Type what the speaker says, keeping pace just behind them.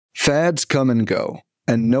Fads come and go,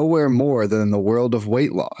 and nowhere more than in the world of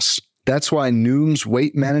weight loss. That's why Noom's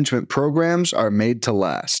weight management programs are made to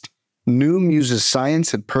last. Noom uses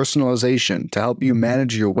science and personalization to help you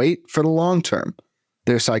manage your weight for the long term.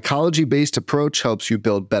 Their psychology-based approach helps you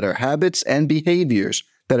build better habits and behaviors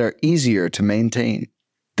that are easier to maintain.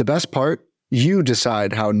 The best part? You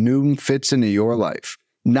decide how Noom fits into your life,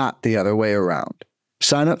 not the other way around.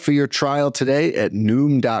 Sign up for your trial today at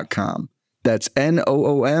Noom.com. That's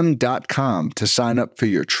Noom.com to sign up for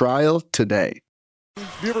your trial today.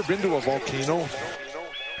 Have you ever been to a volcano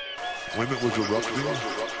when it was erupting? You're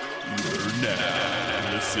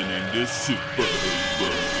now listening to Super Hoopers.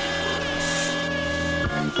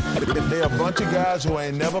 They're a bunch of guys who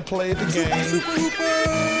ain't never played the game.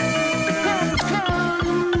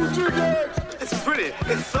 It's pretty.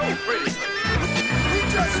 It's so pretty. We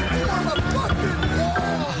just won a fucking war.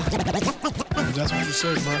 That's what you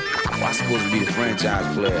said, man. Well, I'm supposed to be the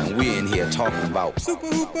franchise player, and we're in here talking about Super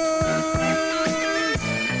Hoopers.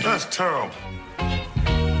 That's terrible.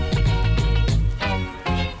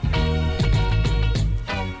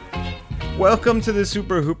 Welcome to the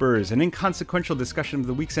Super Hoopers, an inconsequential discussion of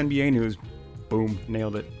the week's NBA news. Boom,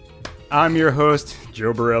 nailed it. I'm your host,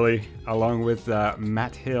 Joe Borelli, along with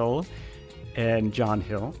Matt Hill and John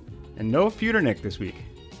Hill, and no Feudernick this week.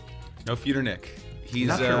 No Feudernick. He's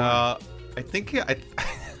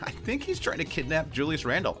I think he's trying to kidnap Julius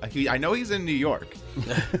Randle. I know he's in New York,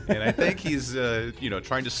 and I think he's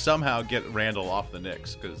trying to somehow get Randle off the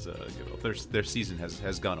Knicks because their season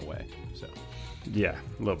has gone away. So yeah,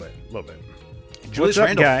 a little bit. Julius What's up,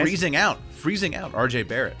 Randle guys? freezing out RJ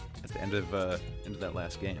Barrett at the end of that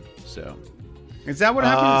last game. So Is that what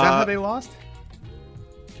happened? Is that how they lost?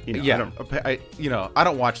 Yeah, I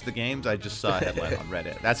don't watch the games. I just saw a headline on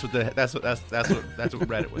Reddit. That's what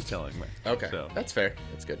Reddit was telling me. Okay, so that's fair.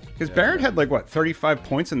 That's good. Because Barrett had 35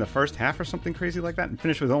 points in the first half or something crazy like that, and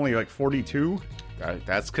finished with only 42.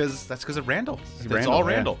 That's because of Randle. It's Yeah. all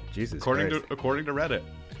Randle. Jesus, according Christ. to Reddit.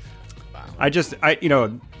 I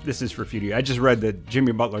this is for Feudy. I just read that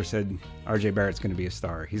Jimmy Butler said RJ Barrett's going to be a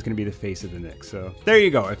star. He's going to be the face of the Knicks. So there you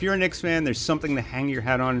go. If you're a Knicks fan, there's something to hang your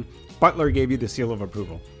hat on. Butler gave you the seal of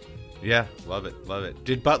approval. Yeah, love it.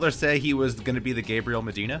 Did Butler say he was going to be the Gabriel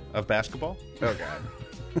Medina of basketball? Oh, God.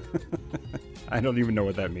 I don't even know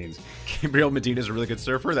what that means. Gabriel Medina is a really good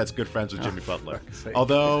surfer. That's good friends with Jimmy Butler.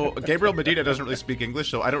 Although Gabriel Medina doesn't really speak English,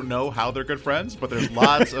 so I don't know how they're good friends. But there's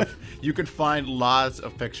you can find lots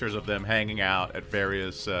of pictures of them hanging out at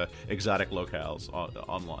various exotic locales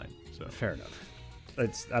online. So fair enough.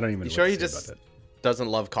 I don't even know. You sure what he to say just about that. doesn't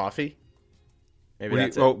love coffee? Maybe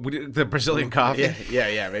that's it. The Brazilian coffee.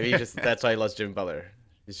 Yeah. Maybe that's why he loves Jimmy Butler.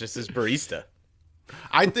 He's just his barista.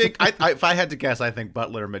 I think if I had to guess, I think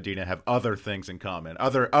Butler and Medina have other things in common,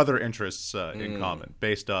 other interests in common,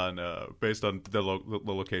 based on the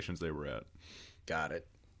locations they were at. Got it.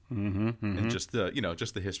 And just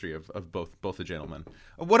the history of both the gentlemen.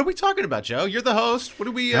 What are we talking about, Joe? You're the host. What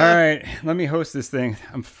do we? All right, let me host this thing.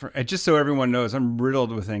 Just so everyone knows, I'm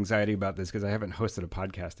riddled with anxiety about this because I haven't hosted a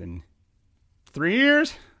podcast in 3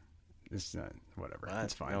 years. It's whatever.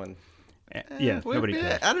 That's fine. Nobody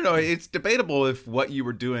cares. I don't know. It's debatable if what you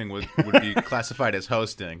were doing would be classified as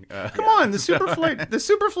hosting. Come on, the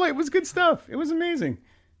super flight was good stuff. It was amazing.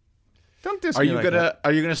 Don't diss me like that.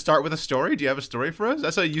 Are you gonna start with a story? Do you have a story for us?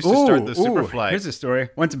 That's how you used to start the super flight. Here's a story.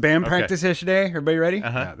 Went to band practice yesterday. Everybody ready?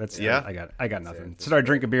 Uh-huh. I got nothing. Started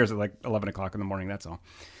drinking beers at 11 o'clock in the morning. That's all.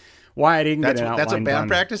 Why I didn't get an outline. That's what band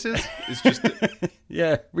practice is. It's just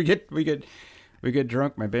yeah. We get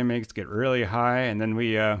drunk. My bandmates get really high, and then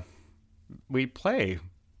we play,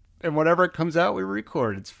 and whatever comes out, we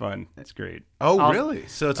record. It's fun. It's great. Oh, really?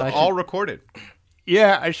 So it's all recorded.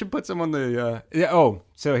 Yeah, I should put some on the.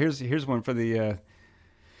 So here's one for the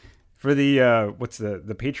what's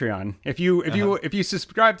the Patreon. If you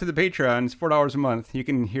subscribe to the Patreon, it's $4 a month. You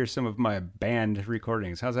can hear some of my band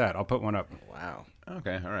recordings. How's that? I'll put one up. Wow.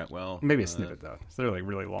 Okay. All right. Well, maybe a snippet though. So they're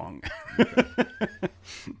really long. Okay.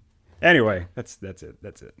 Anyway, that's it.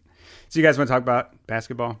 So you guys want to talk about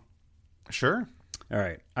basketball? Sure. All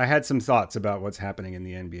right. I had some thoughts about what's happening in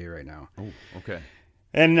the NBA right now. Oh, okay.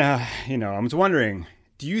 And I was wondering,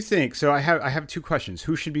 do you think? So I have two questions: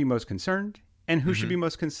 who should be most concerned, and who should be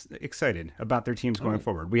most excited about their teams going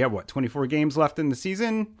forward? We have 24 games left in the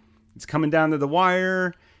season. It's coming down to the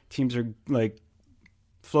wire. Teams are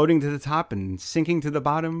floating to the top and sinking to the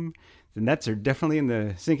bottom. The Nets are definitely in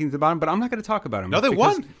the sinking to the bottom, but I'm not going to talk about them. No, they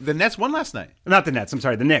won. The Nets won last night. Not the Nets. I'm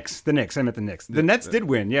sorry. The Knicks. I meant the Knicks. The Nets did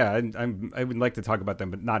win. Yeah, I would like to talk about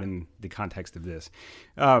them, but not in the context of this.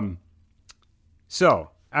 So,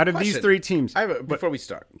 out of these three teams... before we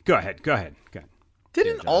start. Go ahead.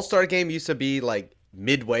 Didn't All-Star Game used to be like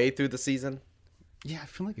midway through the season? Yeah, I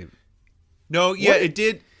feel like it. No, yeah, it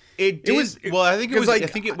did. It did. Well, I think it was. like- I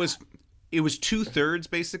think it was. It was 2/3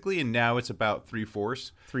 basically, and now it's about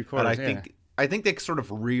 3/4. 3/4. And I think they sort of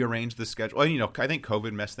rearranged the schedule. Well, I think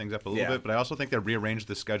COVID messed things up a little bit, but I also think they rearranged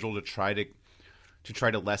the schedule to try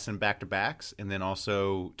to lessen back-to-backs, and then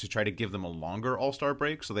also to try to give them a longer All-Star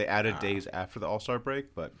break. So they added days after the All-Star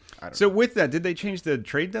break, but I don't know. So with that, did they change the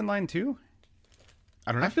trade deadline too?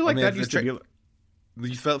 I don't know. I feel like that used to be.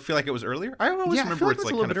 You feel like it was earlier? I always Yeah, I remember feel like it's it's a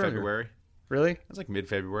like little kind of bit earlier. February. Really? It's like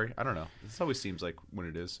mid-February. I don't know. This always seems like when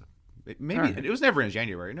it is. Maybe All right. it was never in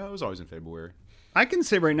January. No, it was always in February. I can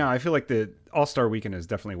say right now, I feel like the All-Star weekend is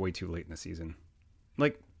definitely way too late in the season.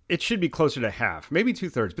 Like it should be closer to half, maybe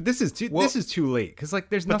 2/3. But this is too late because like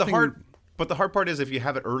there's nothing. But the hard part is if you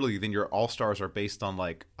have it early, then your All-Stars are based on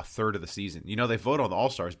like a third of the season. They vote on the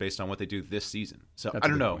All-Stars based on what they do this season. So That's I a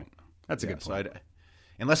don't good know. point. That's a good point. So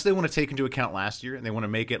unless they want to take into account last year and they want to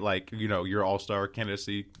make it like, your All-Star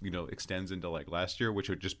candidacy, extends into like last year, which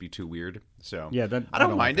would just be too weird. So Yeah, I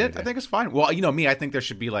don't mind like it. that I think it's fine. Well, me, I think there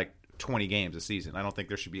should be like 20 games a season. I don't think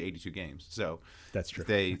there should be 82 games. So That's true.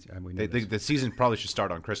 The season probably should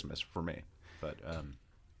start on Christmas for me. But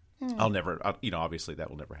obviously that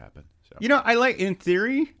will never happen. So. I like, in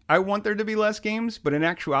theory, I want there to be less games, but in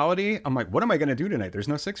actuality, I'm like, what am I going to do tonight? There's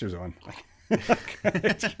no Sixers on.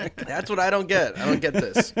 That's what I don't get. I don't get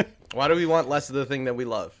this. Why do we want less of the thing that we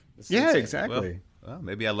love? Yeah, insane. exactly. Well,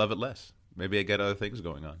 maybe I love it less. Maybe I get other things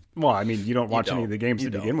going on. Well, I mean, you don't watch any don't. of the games You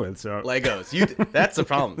to don't. begin with, so Legos. That's the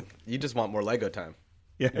problem. You just want more Lego time.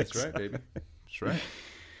 yeah, That's right, baby. That's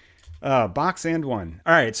right. Box and one.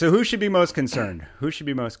 All right, so who should be most concerned?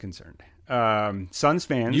 Suns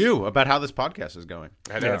fans. You about how this podcast is going.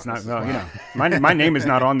 Yeah, it's not. Well, my name is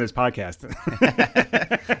not on this podcast.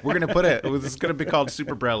 We're gonna put it. This is gonna be called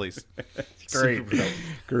Super Borellis. Great,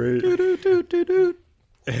 great.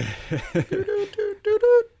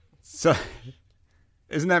 So,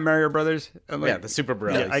 isn't that Mario Brothers? Yeah, the Super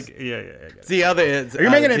Borellis. Yeah, I got it. It's the other. It's, Are you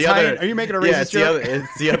making the Italian? Other, Are you making a yeah, racist it's joke?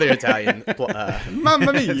 it's the other Italian.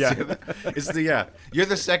 Mamma mia! You're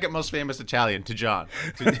the second most famous Italian to John.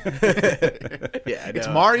 Yeah, I It's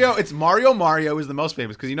know. Mario. It's Mario. Mario is the most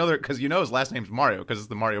famous because his last name's Mario because it's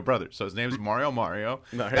the Mario brothers. So his name's Mario.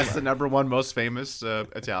 That's the number one most famous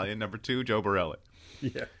Italian. Number two, Joe Borelli.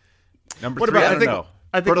 Yeah. Number What three, about- I don't know.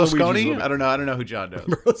 I think Luigi's a Berlusconi. little- I don't know who John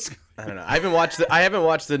knows. I don't know. I haven't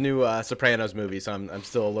watched the new Sopranos movie, so I'm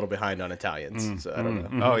still a little behind on Italians. So I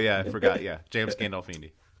don't know. Oh yeah, I forgot. Yeah, James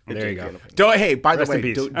Gandolfini. There you go. Hey, by Rest the in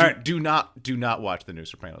way, peace. do not watch the new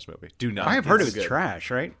Sopranos movie. Do not. I have heard It's it's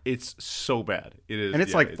trash, right? It's so bad. It is, And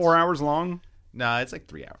it's like 4 hours long. Nah, it's like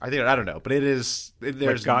 3 hours. I don't know, but it is.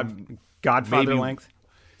 There's Godfather maybe- length.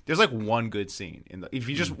 There's like one good scene if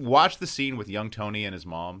you just watch the scene with young Tony and his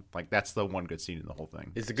mom, like that's the one good scene in the whole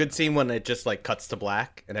thing. Is the good scene when it just like cuts to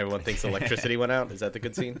black and everyone thinks electricity went out? Is that the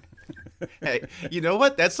good scene? Hey, you know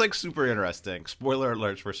what? That's like super interesting. Spoiler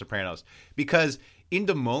alerts for Sopranos, because in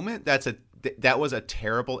the moment that was a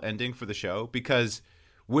terrible ending for the show, because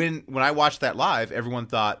when I watched that live, everyone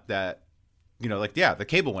thought that the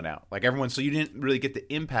cable went out. Like everyone, so you didn't really get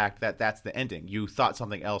the impact that's the ending. You thought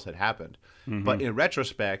something else had happened. Mm-hmm. But in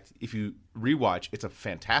retrospect, if you rewatch, it's a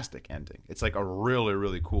fantastic ending. It's like a really,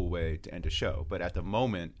 really cool way to end a show. But at the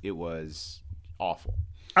moment, it was awful.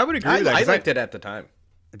 I would agree with that. I liked it at the time.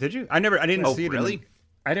 Did you? I didn't see it. Really?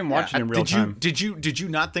 I didn't watch it in real time. Did you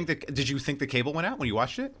not think did you think the cable went out when you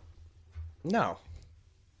watched it? No.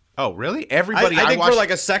 Oh, really? Everybody I think watched... for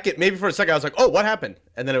like a second, I was like, oh, what happened?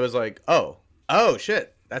 And then it was like, oh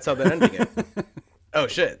shit, that's how they're ending it. Oh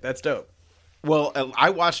shit, that's dope. Well,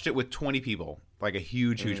 I watched it with 20 people, like a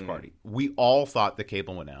huge party. We all thought the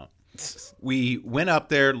cable went out. We went up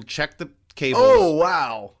there, checked the cables. Oh,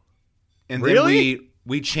 wow. And really? Then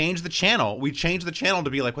we changed the channel. We changed the channel to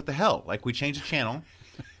be like, what the hell? Like, we changed the channel.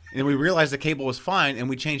 And we realized the cable was fine, and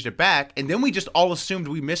we changed it back. And then we just all assumed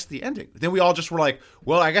we missed the ending. Then we all just were like,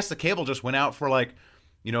 well, I guess the cable just went out for like,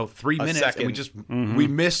 3 minutes. Second. And we just, we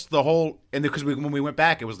missed the whole, and because when we went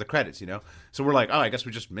back, it was the credits, So we're like, oh, I guess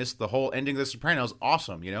we just missed the whole ending of The Sopranos.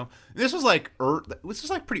 Awesome, This was like,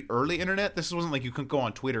 pretty early internet. This wasn't like you couldn't go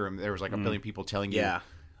on Twitter and there was like a billion people telling you,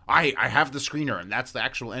 I have the screener and that's the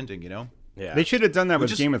actual ending, Yeah. They should have done that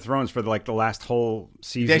with Game of Thrones for the last whole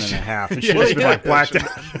season and a half. It should have been blacked out.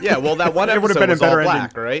 Yeah, well, that one It would have episode been a was all better black,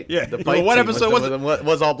 ending. right? Yeah. The Well, fight one scene episode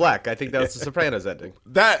was all black. I think that was the Sopranos ending.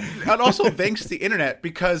 And also thanks to the internet,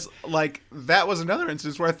 because like that was another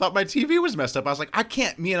instance where I thought my TV was messed up. I was like,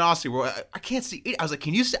 me and Aussie I can't see it. I was like,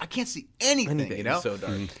 can you see? I can't see anything, It's so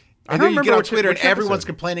dark. And then you get on Twitter and everyone's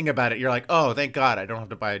complaining about it. You're like, oh, thank God I don't have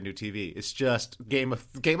to buy a new TV. It's just Game of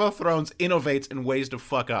Thrones innovates in ways to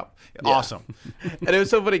fuck up. Awesome. And it was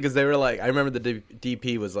so funny because they were like, I remember the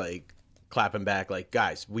DP was like clapping back, like,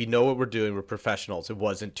 guys, we know what we're doing. We're professionals. It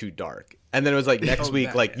wasn't too dark. And then it was like next week,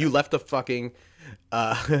 you left a fucking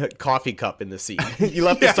coffee cup in the seat. You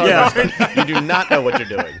left the Starbucks. You do not know what you're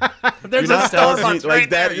doing. There's a Starbucks right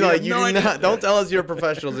there. Don't tell us you're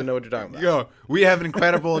professionals and know what you're talking about. Yo, we have an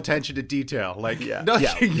incredible attention to detail. Like, no,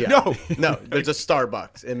 there's a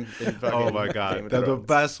Starbucks in fucking oh my God. The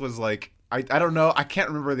best was like, I don't know. I can't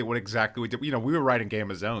remember what exactly we did. You know, we were writing Game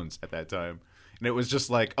of Zones at that time. And it was just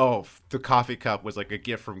like, oh, the coffee cup was like a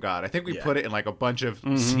gift from God. I think we put it in like a bunch of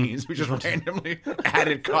scenes. We just randomly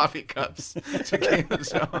added coffee cups to Game of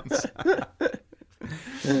Zones.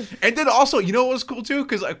 And then also, you know what was cool too?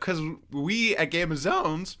 Because we at Game of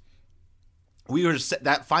Zones, we were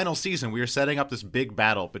that final season, we were setting up this big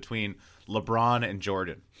battle between LeBron and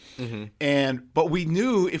Jordan. But we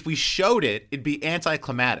knew if we showed it, it'd be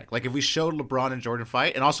anticlimactic. Like if we showed LeBron and Jordan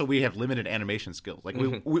fight, and also we have limited animation skills. Like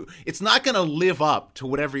we it's not going to live up to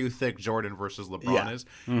whatever you think Jordan versus LeBron is.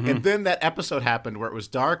 And then that episode happened where it was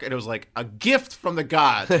dark, and it was like a gift from the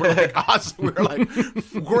gods. We're like, awesome. We're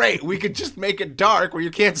like, great. We could just make it dark where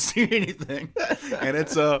you can't see anything. And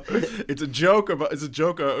it's a joke.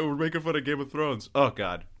 We're making fun of Game of Thrones. Oh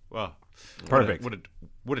God. Wow. Perfect.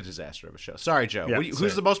 What a disaster of a show. Sorry, Joe. Yeah,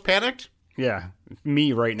 who's the most panicked? Yeah,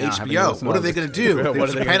 me right now. HBO. What are they going to do? The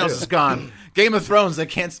Sopranos is gone. Game of Thrones, they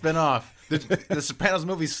can't spin off. The Sopranos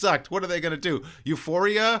movie sucked. What are they going to do?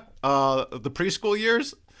 Euphoria? The preschool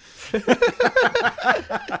years?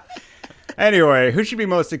 Anyway, who should be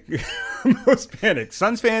most panicked?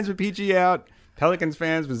 Suns fans with PG out, Pelicans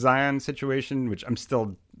fans with Zion's situation, which I'm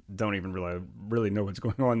still don't even really know what's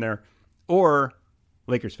going on there, or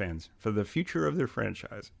Lakers fans for the future of their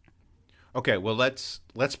franchise. Okay, well let's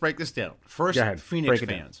break this down. First, Phoenix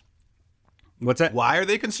fans. What's that? Why are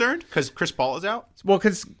they concerned? Because Chris Paul is out? Well,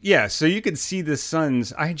 so you could see the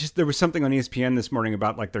Suns. There was something on ESPN this morning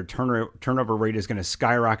about like their turnover rate is going to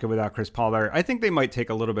skyrocket without Chris Paul there. I think they might take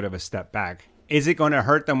a little bit of a step back. Is it going to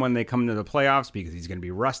hurt them when they come to the playoffs because he's going to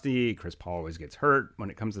be rusty? Chris Paul always gets hurt when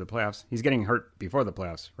it comes to the playoffs. He's getting hurt before the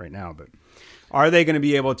playoffs right now, but are they going to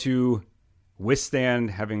be able to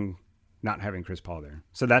withstand not having Chris Paul there?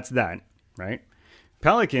 So that's that, right?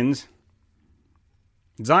 Pelicans,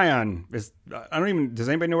 Zion is. Does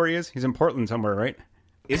anybody know where he is? He's in Portland somewhere, right?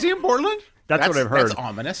 Is he in Portland? That's what I've heard. That's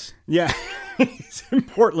ominous. Yeah, he's in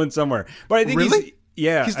Portland somewhere. But I think really?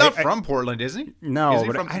 He's not from Portland, is he? No, is he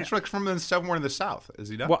he's like from somewhere in the South. Is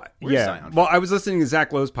he not? Well, Zion? Well, I was listening to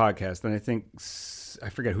Zach Lowe's podcast, and I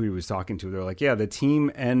forget who he was talking to. They're like, yeah, the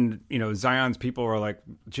team and Zion's people are like,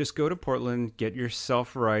 just go to Portland, get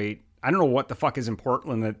yourself right. I don't know what the fuck is in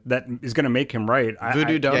Portland that is going to make him right.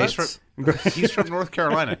 Voodoo Donuts? Yeah, he's from North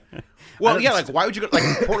Carolina. Well, yeah, like why would you go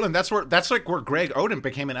like Portland? That's like where Greg Oden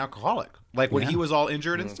became an alcoholic. Like when he was all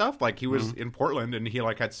injured and stuff. Like he was in Portland and he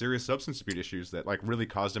like had serious substance abuse issues that like really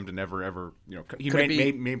caused him to never ever he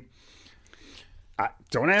made.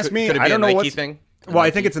 Don't ask me. Could it be I don't a know Nike what's thing. Well,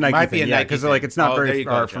 I think it's a Nike thing, because like it's not very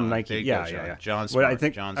far from Nike. Yeah. John Smart. I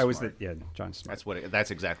think John I was Smart. John Smart.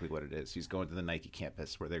 That's exactly what it is. He's going to the Nike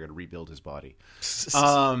campus where they're going to rebuild his body.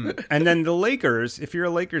 And then the Lakers. If you're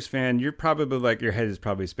a Lakers fan, you're probably like your head is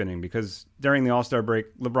probably spinning because during the All-Star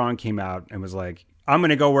break, LeBron came out and was like, "I'm going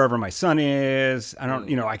to go wherever my son is. I don't,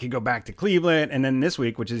 I could go back to Cleveland." And then this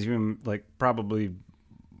week, which is even like probably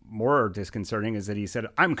more disconcerting, is that he said,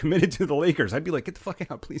 "I'm committed to the Lakers." I'd be like, "Get the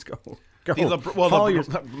fuck out, please go."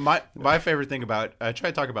 My favorite thing about I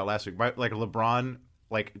tried to talk about last week, like LeBron,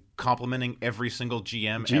 like complimenting every single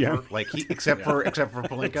GM ever, like except for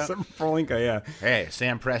Pelinka. Except for Pelinka, yeah. Hey,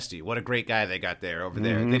 Sam Presti, what a great guy they got there over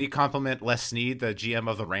there. Did he compliment Les Snead, the GM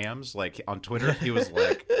of the Rams, like on Twitter? He was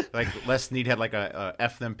like Les Snead had like a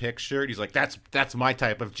F them pick shirt. He's like, that's my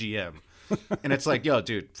type of GM. And it's like, yo,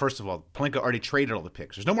 dude, first of all, Pelinka already traded all the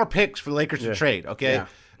picks. There's no more picks for the Lakers to trade, okay?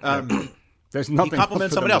 Yeah. There's nothing. He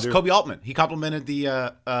complimented someone else, Kobe Altman. He complimented the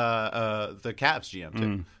Cavs GM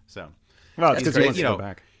too. So, well, it's because he wants to go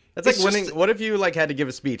back. That's like winning. What if you like had to give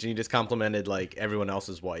a speech and you just complimented like everyone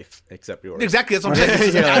else's wife except yours? Exactly. That's what I'm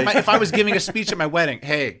saying. If I was giving a speech at my wedding,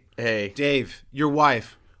 hey, Dave, your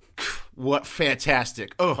wife, what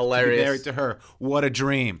fantastic! Oh, hilarious! To be married to her, what a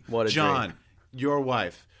dream! What a John, dream. Your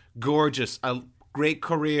wife, gorgeous, a great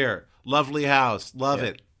career, lovely house, love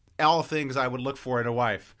it. All things I would look for in a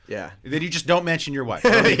wife. Yeah. Then you just don't mention your wife.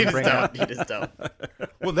 You just don't.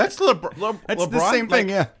 Well, that's LeBron. That's the same thing,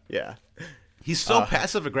 Yeah. He's so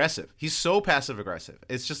passive aggressive.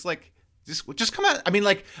 It's just like Just come out. I mean,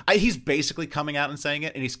 like he's basically coming out and saying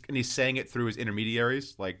it, and he's saying it through his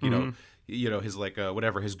intermediaries, like you know his like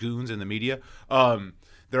whatever his goons in the media.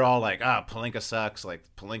 They're all like, Pelinka sucks. Like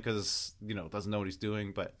Pelinka's doesn't know what he's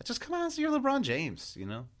doing. But just come out and say you're LeBron James.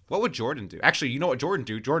 What would Jordan do? Actually, you know what Jordan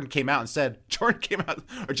do? Jerry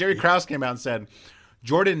Krause came out and said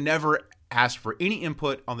Jordan never asked for any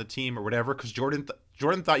input on the team or whatever because Jordan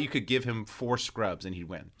thought you could give him 4 scrubs and he'd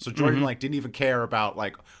win. So Jordan didn't even care about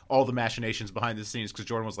like all the machinations behind the scenes because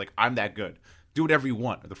Jordan was like, I'm that good. Do whatever you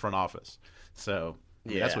want at the front office. So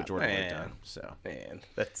that's what Jordan would have done. So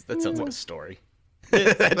that sounds like a story.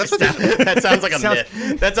 that sounds like a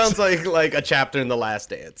myth. That sounds like a chapter in The Last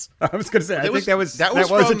Dance. I was going to say, I think that was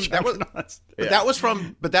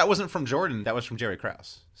but that wasn't from Jordan. That was from Jerry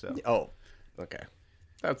Krause. So okay.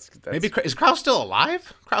 That's maybe is Krause still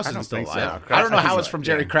alive? Krause isn't still alive. So. I don't know how it's from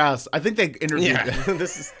Jerry Krause. I think they interviewed. Yeah.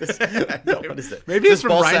 this what is it? Maybe it's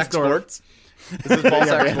from Reinsdorf. Sports. Is this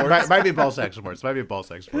Ballsack Sports? Might be Ballsack Sports. Might be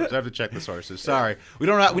Ballsack Sports. I have to check the sources. Sorry, we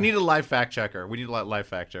don't. We need a live fact checker. We need a live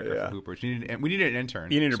fact checker for Hoopers. We need an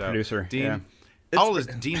intern. You need a producer. Dean. How old is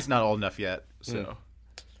Dean's? Not old enough yet. So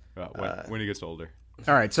when he gets older.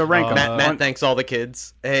 All right, so rank them. Matt thanks all the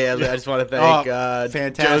kids. Hey, I just want to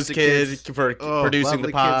thank Joe's kid kids. for producing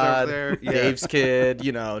the pod. Dave's kid,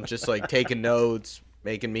 just like taking notes,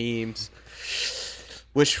 making memes.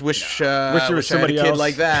 Wish there was somebody else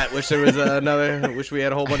like that. Wish there was another. Wish we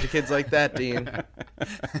had a whole bunch of kids like that, Dean.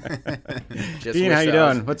 Dean, how you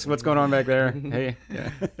doing? What's going on back there? Hey.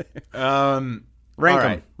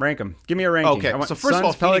 Rank them. Give me a ranking. Okay. So first Suns, of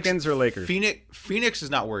all, Pelicans or Lakers? Phoenix is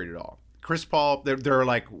not worried at all. Chris Paul, they're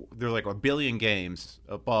like a billion games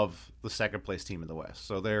above the second place team in the West,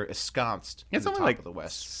 so they're ensconced in the top of the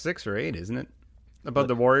West. 6 or 8, isn't it? Above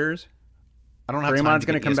the Warriors. I don't have Draymond's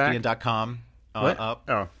time to come back. ESPN.com up.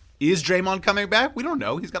 Oh, is Draymond coming back? We don't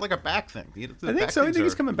know. He's got like a back thing. I think so. I think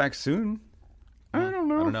he's coming back soon. I don't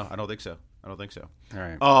know. I don't think so. All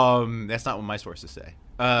right. That's not what my sources say.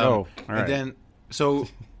 All right. And then so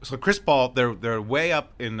Chris Paul, they're way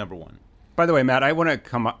up in number 1. By the way, Matt, I want to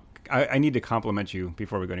come up. I need to compliment you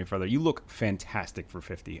before we go any further. You look fantastic for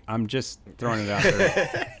 50. I'm just throwing it out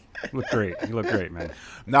there. You look great. You look great, man.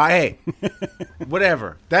 No, hey,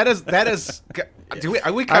 whatever. That is. We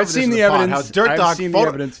covered I've seen the evidence. How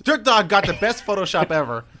Dirt Dog got the best Photoshop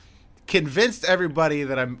ever. Convinced everybody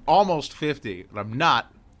that I'm almost 50, and I'm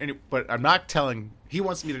not. But I'm not telling. He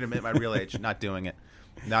wants me to admit my real age. Not doing it.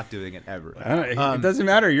 Not doing it ever. It doesn't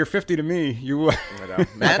matter. You're 50 to me.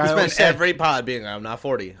 Matt spent every pod being, I'm not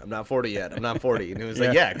 40. I'm not 40 yet. I'm not 40. And he was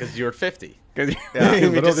like, because you're 50. We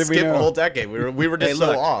just skipped a whole decade. We were just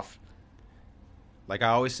so off. Like I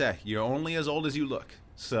always say, you're only as old as you look.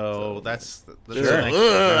 So that's sure.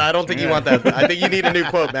 I don't think you want that. I think you need a new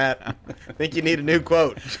quote, Matt. I think you need a new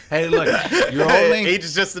quote. Hey, look, you're only age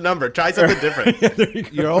is just a number. Try something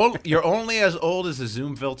different. You're only as old as the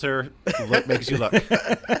Zoom filter makes you look.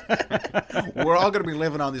 We're all going to be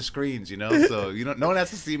living on these screens, So no one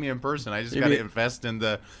has to see me in person. I just got to invest in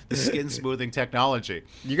the skin smoothing technology.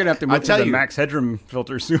 You're going to have to move to the Max Headroom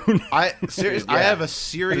filter soon. I have a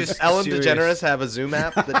serious. Does Ellen DeGeneres have a Zoom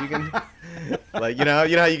app that you can? Like you know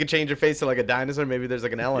how you can change your face to like a dinosaur. Maybe there's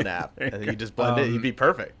like an Ellen app, and you just blend it. You'd be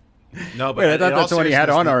perfect. No, but wait, I thought that's the one he had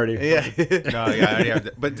on already. Yeah. No, yeah, I already have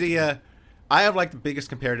that. But I have like the biggest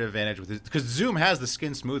comparative advantage with it because Zoom has the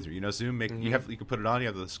skin smoother. Zoom you can put it on. You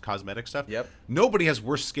have this cosmetic stuff. Yep. Nobody has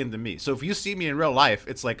worse skin than me. So if you see me in real life,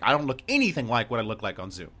 it's like I don't look anything like what I look like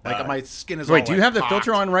on Zoom. Like my skin is. Wait, all, do you have the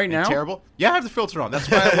filter on right now? Terrible. Yeah, I have the filter on.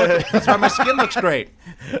 That's why. That's why my skin looks great.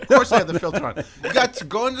 Of course, I have the filter on. You got to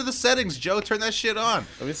go into the settings, Joe. Turn that shit on.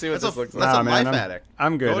 Let me see what this looks like. That's a life addict.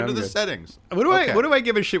 I'm good. Go into the settings. What do I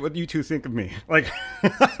give a shit what you two think of me? Like,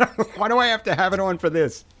 why do I have to have it on for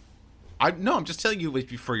this? I'm just telling you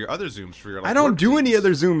for your other Zooms for your. Like, I don't do any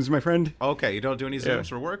other Zooms, my friend. Okay, you don't do any Zooms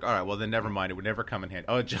for work. All right, well then never mind. It would never come in handy.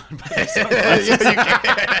 Oh, John. I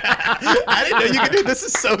didn't know you could do this.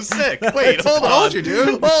 Is so sick. Wait, hold on. I told you,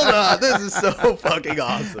 dude. Hold on. This is so fucking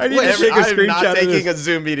awesome. I need to take a screenshot. I'm not taking a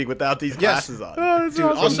Zoom meeting without these glasses on. Oh, dude,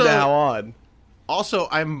 awesome. From now on. Also,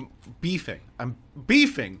 I'm beefing.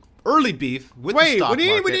 Early beef with the stock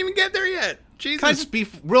market. We didn't even get there yet. Jesus. Can I just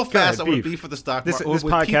beef real fast? I want to beef with the stock market. This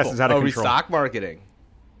podcast is out of control. Stock marketing.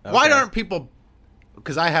 Okay. Why aren't people?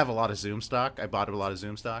 Because I have a lot of Zoom stock. I bought a lot of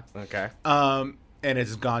Zoom stock. Okay. And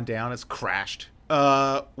it's gone down. It's crashed.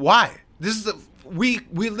 Why? This is we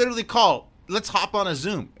literally call let's hop on a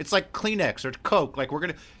Zoom. It's like Kleenex or Coke. Like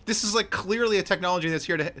this is like clearly a technology that's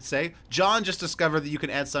here to say, John just discovered that you can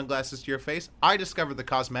add sunglasses to your face. I discovered the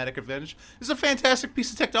cosmetic advantage. This is a fantastic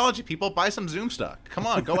piece of technology. People, buy some Zoom stock. Come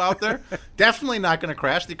on, go out there. Definitely not going to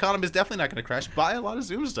crash. The economy is definitely not going to crash. Buy a lot of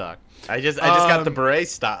Zoom stock. I just got the beret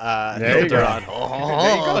filter on.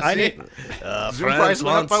 I need Zoom price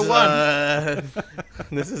went up by one.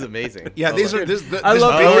 This is amazing. Yeah, these are this. I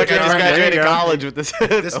love it. I just graduated college with this.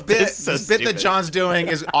 This bit that John's doing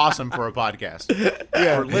is awesome for a podcast.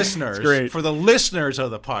 Yeah, for listeners, great. For the listeners of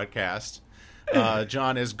the podcast,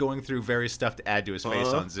 John is going through various stuff to add to his face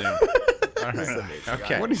on Zoom. All right.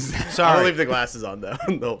 Okay. What is that? Sorry. I'll leave the glasses on though.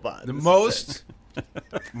 No pod. The most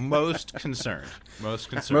concerned. Not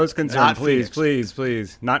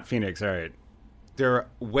Please. Not Phoenix. All right. They're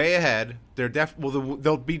way ahead. They'll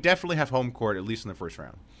definitely have home court at least in the first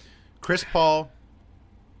round. Chris Paul.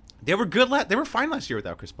 They were good. They were fine last year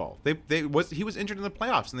without Chris Paul. He was injured in the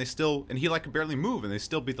playoffs, and he could barely move, and they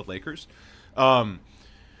still beat the Lakers.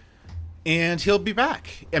 And he'll be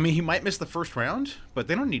back. I mean, he might miss the first round, but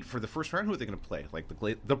they don't need for the first round. Who are they going to play? Like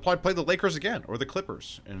they'll probably play the Lakers again or the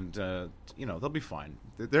Clippers, and they'll be fine.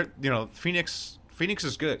 Phoenix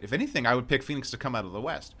is good. If anything, I would pick Phoenix to come out of the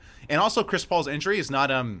West. And also, Chris Paul's injury is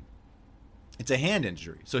not it's a hand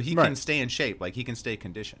injury, so he can stay in shape. Like he can stay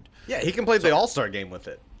conditioned. Yeah, he can play the All-Star game with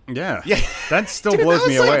it. Yeah. That still blows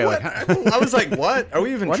me away. I was like, what? Are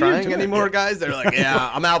we even trying anymore, guys? They're like,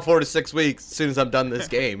 yeah, I'm out 4 to 6 weeks as soon as I'm done this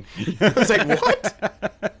game. I was like, what?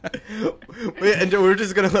 And we're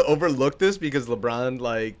just going to overlook this because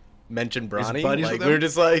LeBron, mentioned Bronny? We were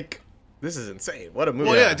just like, this is insane. What a move.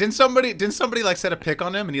 Well, yeah. Didn't somebody set a pick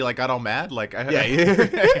on him and he, got all mad?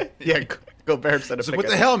 Yeah, Gobert said a pick what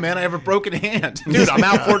the hell, man? I have a broken hand. Dude, I'm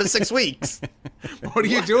out 4 to 6 weeks. What are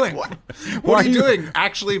you doing? What are you doing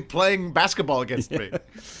actually playing basketball against me?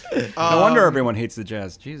 No wonder everyone hates the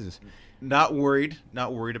Jazz. Jesus. Not worried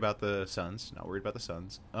about the Suns.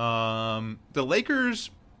 The Lakers,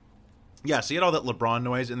 so you had all that LeBron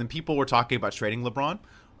noise, and then people were talking about trading LeBron,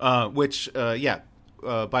 by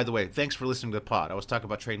the way, thanks for listening to the pod. I was talking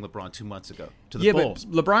about trading LeBron 2 months ago to the Bulls.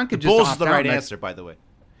 But LeBron could the just Bulls opt is the out right answer, by the way.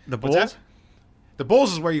 The Bulls? The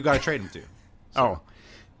Bulls is where you got to trade him to. So. Oh.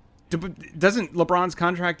 Doesn't LeBron's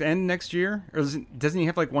contract end next year? Or doesn't he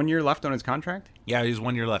have 1 year left on his contract? Yeah, he has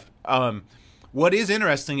 1 year left. What is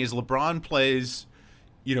interesting is LeBron plays,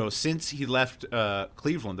 since he left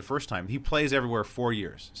Cleveland the first time, he plays everywhere 4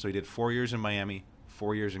 years. So he did 4 years in Miami,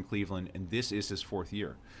 4 years in Cleveland, and this is his 4th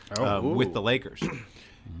year with the Lakers.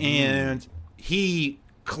 And he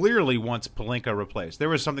clearly wants Pelinka replaced. There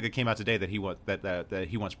was something that came out today that he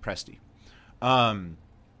wants Presti.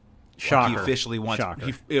 Shocker.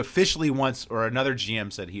 He officially wants, or another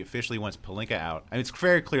GM said he officially wants Pelinka out. I mean, it's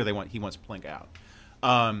very clear he wants Pelinka out.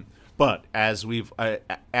 But as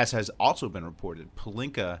has also been reported,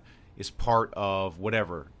 Pelinka is part of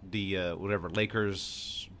whatever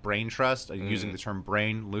Lakers brain trust. I'm using the term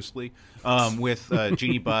brain loosely, with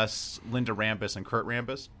Jeannie Buss, Linda Rambis, and Kurt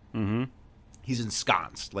Rambis. Mm-hmm. He's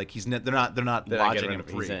ensconced. They're not lodging him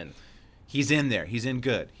free. He's in there. He's in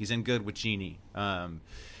good. He's in good with Jeannie.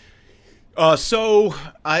 So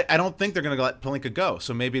I don't think they're going to let Pelinka go.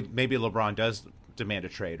 So maybe LeBron does demand a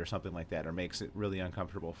trade or something like that, or makes it really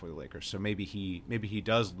uncomfortable for the Lakers. So maybe he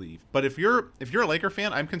does leave. But if you're a Laker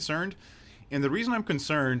fan, I'm concerned, and the reason I'm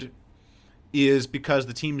concerned is because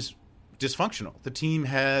the team's dysfunctional. The team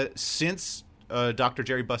has, since Dr.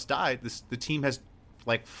 Jerry Buss died, the team has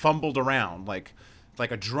fumbled around like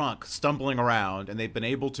a drunk, stumbling around, and they've been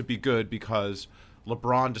able to be good because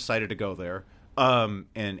LeBron decided to go there. And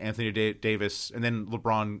Anthony Davis, and then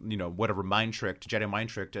LeBron, Jedi mind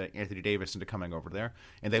tricked Anthony Davis into coming over there,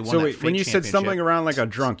 and they won. So when you said stumbling around like a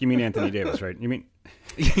drunk, you mean Anthony Davis, right? You mean?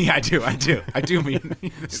 Yeah, I do mean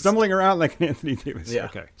stumbling around like an Anthony Davis. Yeah,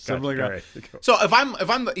 okay, stumbling around. Right. So if I'm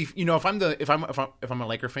a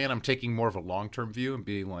Laker fan, I'm taking more of a long-term view and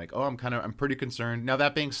being like, I'm pretty concerned. Now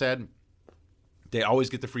that being said, they always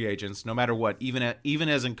get the free agents, no matter what. Even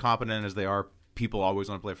as incompetent as they are, people always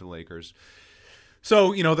want to play for the Lakers.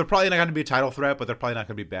 So, they're probably not going to be a title threat, but they're probably not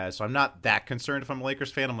going to be bad. So I'm not that concerned if I'm a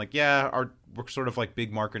Lakers fan. I'm like, we're sort of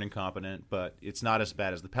big market incompetent, but it's not as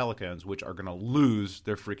bad as the Pelicans, which are going to lose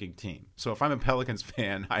their freaking team. So if I'm a Pelicans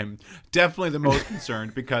fan, I'm definitely the most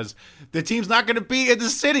concerned because the team's not going to be in the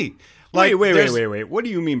city. Wait. What do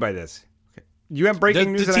you mean by this? You have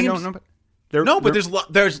breaking news that I don't know about? But there's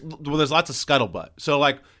lots of scuttlebutt. So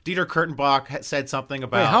Dieter Kurtenbach said something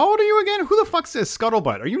about. Wait, how old are you again? Who the fuck says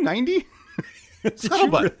scuttlebutt? Are you 90?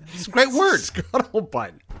 Scuttlebutt. It's a great word.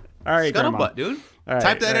 Scuttlebutt. All right, scuttlebutt, dude.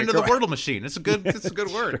 Type that into the Wordle machine. It's a good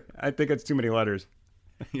word. I think it's too many letters.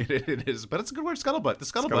 It is, but it's a good word, scuttlebutt. The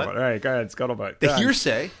scuttlebutt. All right, go ahead, scuttlebutt. The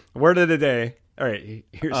hearsay. Word of the day. All right,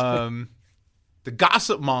 hearsay. The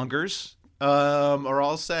gossip mongers are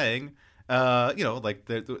all saying, like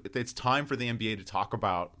it's time for the NBA to talk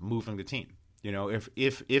about moving the team.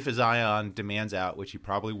 If Zion demands out, which he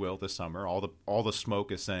probably will this summer, all the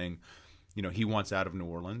smoke is saying, he wants out of New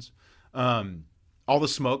Orleans. All the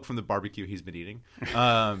smoke from the barbecue he's been eating.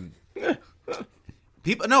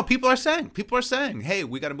 People are saying, hey,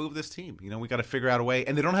 we got to move this team. We got to figure out a way,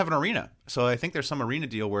 and they don't have an arena. So I think there's some arena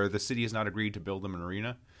deal where the city has not agreed to build them an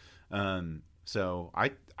arena. So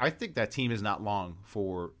I think that team is not long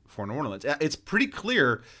for New Orleans. It's pretty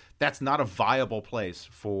clear that's not a viable place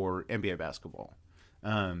for NBA basketball.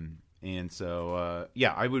 And so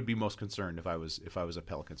I would be most concerned if I was a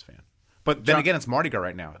Pelicans fan. But then again, it's Mardi Gras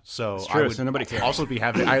right now, so true, I would so nobody cares. Also be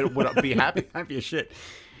happy. I would be happy. Happy as shit.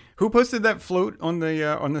 Who posted that float on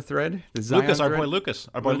the thread? The Zion Lucas, thread? our boy Lucas.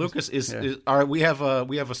 Our boy Lucas is we have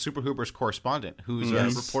a Super Hoopers correspondent who's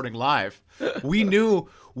reporting live. We knew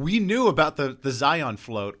about the Zion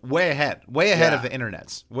float way ahead of the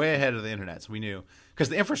internets. We knew because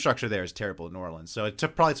the infrastructure there is terrible in New Orleans, so it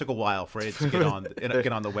probably took a while for it to get on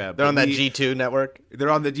the web. They're on that G2 network.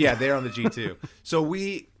 They're on the G2. So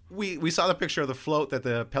we saw the picture of the float that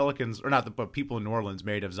the Pelicans, or not, but people in New Orleans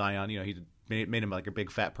made of Zion. He made him like a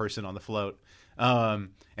big fat person on the float. And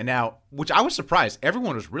now, which I was surprised,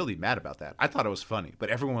 everyone was really mad about that. I thought it was funny, but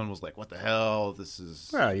everyone was like, "What the hell? This is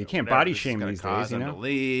well, you can't body shame these days. To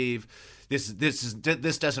leave. This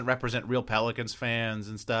doesn't represent real Pelicans fans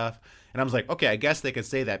and stuff." And I was like, okay, I guess they could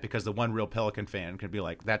say that because the one real Pelican fan could be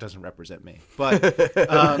like, that doesn't represent me.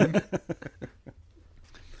 But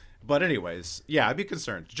but anyways, yeah, I'd be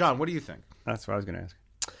concerned. John, what do you think? That's what I was going to ask.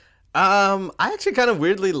 I actually kind of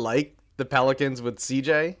weirdly like the Pelicans with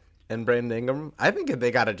CJ and Brandon Ingram. I think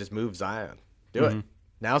they got to just move Zion. Do it.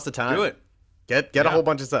 Now's the time. Do it. Get a whole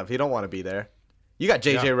bunch of stuff. He don't want to be there. You got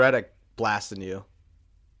JJ Redick blasting you.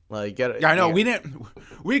 Like, get it. Yeah, I know.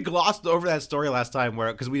 We glossed over that story last time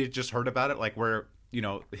because we had just heard about it, like where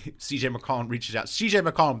CJ McCollum reaches out. CJ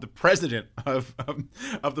McCollum, the president of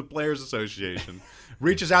the Players Association,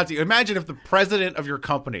 reaches out to you. Imagine if the president of your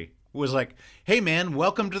company was like, "Hey, man,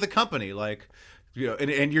 welcome to the company," like,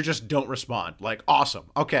 and you just don't respond. Like,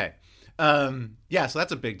 awesome, okay, so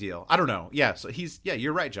that's a big deal. I don't know. Yeah, so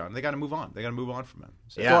you're right, John. They got to move on. They got to move on from him.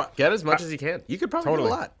 So. Yeah, get as much as you can. You could probably get a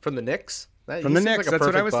lot from the Knicks. From the Knicks, that's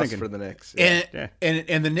what I was thinking. For the Knicks,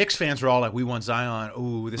 and the Knicks fans were all like, "We want Zion.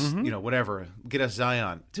 Ooh, this, whatever. Get us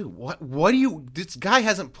Zion, dude. What do you? This guy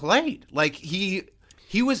hasn't played. Like he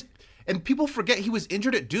was, and people forget he was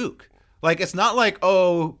injured at Duke. Like it's not like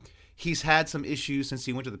he's had some issues since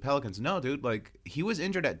he went to the Pelicans. No, dude. Like he was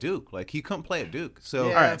injured at Duke. Like he couldn't play at Duke. So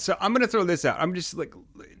all right. So I'm gonna throw this out. I'm just like,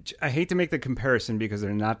 I hate to make the comparison because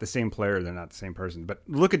they're not the same player. They're not the same person. But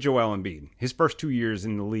look at Joel Embiid. His first 2 years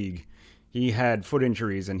in the league. He had foot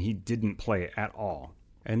injuries and he didn't play at all.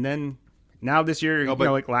 And then now this year,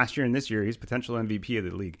 like last year and this year, he's potential MVP of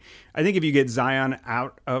the league. I think if you get Zion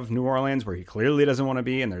out of New Orleans, where he clearly doesn't want to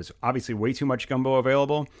be, and there's obviously way too much gumbo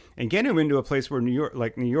available, and get him into a place where New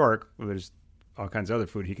York, where there's all kinds of other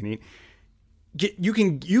food he can eat, you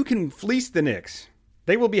can fleece the Knicks.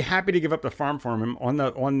 They will be happy to give up the farm for him on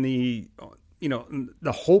the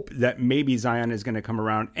hope that maybe Zion is going to come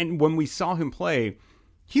around. And when we saw him play.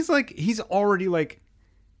 He's already an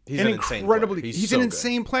incredibly. He's an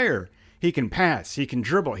insane player. He can pass. He can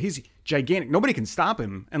dribble. He's gigantic. Nobody can stop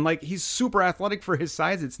him. And he's super athletic for his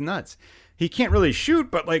size. It's nuts. He can't really shoot,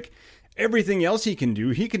 but everything else he can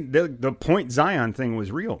do, he can. The point Zion thing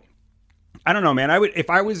was real. I don't know, man. I would if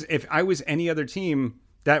I was any other team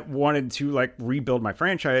that wanted to rebuild my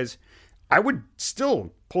franchise, I would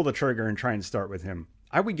still pull the trigger and try and start with him.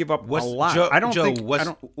 I would give up a lot.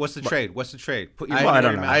 What's the trade? What's the trade? Put your I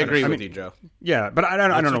don't know. I agree with you, Joe. Yeah, but I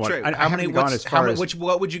don't know what. I haven't gone as far as.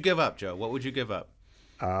 What would you give up, Joe? What would you give up?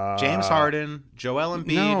 James Harden, Joel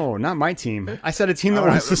Embiid. No, not my team. I said a team that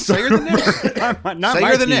wants to start. Say you're the Knicks. not say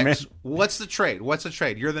you're the Knicks. Man. What's the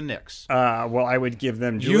trade? You're the Knicks. Well, I would give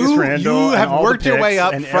them Julius Randle. You have worked your way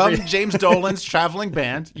up from James Dolan's traveling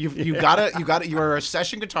band. You got it. You are a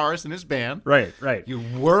session guitarist in his band. Right. You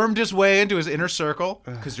wormed his way into his inner circle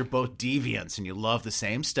because you're both deviants and you love the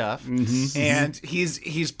same stuff. Mm-hmm. And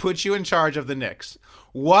he's put you in charge of the Knicks.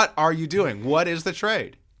 What are you doing? What is the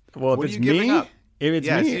trade? Well, what if it's me. Up? If it's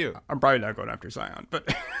me, you. I'm probably not going after Zion, but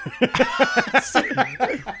that's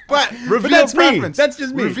preference. That's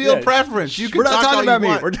just me. Reveal preference. We're not talking about me.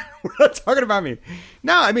 We're not talking about me.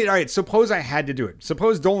 No, I mean, all right. Suppose I had to do it.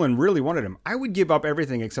 Suppose Dolan really wanted him. I would give up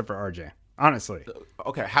everything except for RJ. honestly.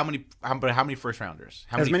 Okay, how many first rounders?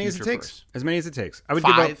 How As many as it future takes. firsts? As many as it takes. I would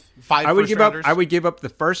Five first rounders? I would give up the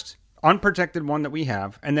first unprotected one that we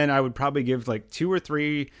have, and then I would probably give like 2 or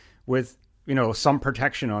 3 with some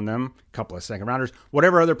protection on them, a couple of second rounders,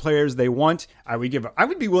 whatever other players they want. I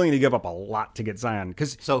would be willing to give up a lot to get Zion,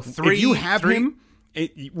 because if you have him,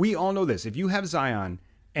 we all know this. If you have Zion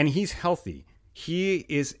and he's healthy, he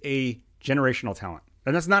is a generational talent,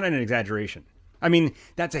 and that's not an exaggeration. I mean,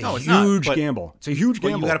 that's a huge gamble. It's a huge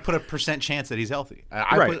gamble. You got to put a % chance that he's healthy.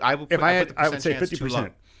 Right. I would say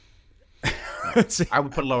 50%. I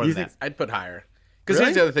would put lower than that. I'd put higher. Because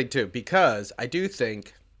here's the other thing too. Because I do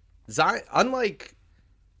think Zion, unlike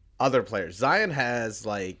other players, Zion has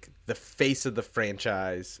like the face of the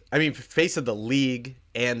franchise. I mean, face of the league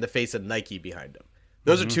and the face of Nike behind him.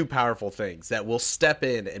 Those are two powerful things that will step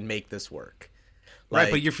in and make this work. Right,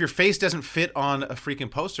 but if your face doesn't fit on a freaking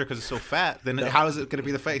poster because it's so fat, then how is it going to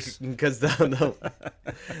be the face? Because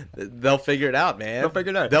they'll figure it out, man. They'll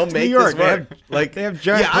figure it out. They'll make this work. They have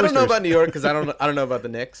giant posters. I don't know about New York because I don't know about the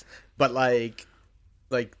Knicks, but like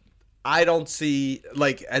I don't see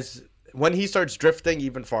as when he starts drifting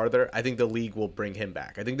even farther, I think the league will bring him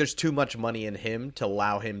back. I think there's too much money in him to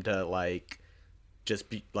allow him to just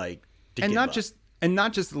be And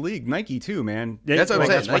not just the league, Nike too, man. That's what I'm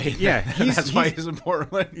saying. That's why he's in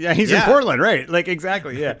Portland. Yeah, he's in Portland, right?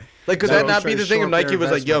 Exactly, yeah. Could that not be the thing if Nike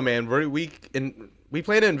was like, "Yo, man, we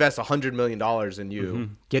plan to invest $100 million in you.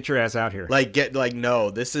 Mm-hmm. Get your ass out here."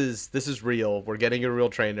 No, this is real. We're getting a real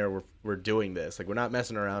trainer. We're doing this. We're not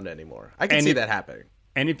messing around anymore. I can see that happening.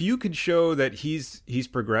 And if you could show that he's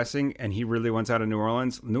progressing and he really wants out of New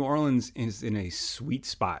Orleans is in a sweet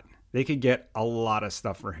spot. They could get a lot of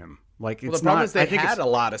stuff for him. The problem is they had a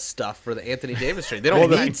lot of stuff for the Anthony Davis trade. They don't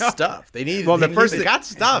need stuff. They need. They got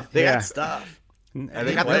stuff. They got stuff. And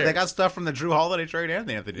they got stuff from the Drew Holiday trade and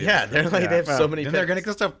the Anthony Davis. Yeah, they have so many. And they're going to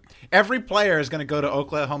get stuff. Every player is going to go to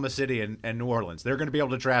Oklahoma City and New Orleans. They're going to be able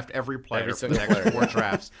to draft every player for the next 4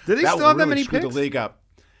 drafts. Do they still have that many picks? The league up.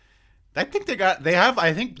 I think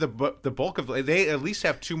I think the bulk of they at least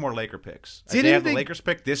have 2 more Laker picks. They have the Lakers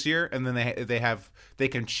pick this year, and then they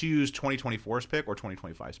can choose 2024's pick or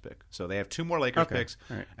 2025's pick. So they have 2 more Lakers picks,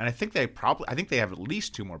 right. And I think they have at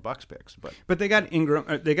least 2 more Bucks picks. But they got Ingram,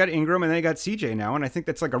 and they got CJ now, and I think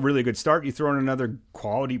that's a really good start. You throw in another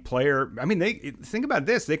quality player. I mean, think about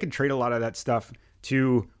this: they could trade a lot of that stuff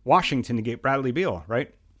to Washington to get Bradley Beal,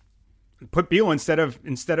 right? Put Beal instead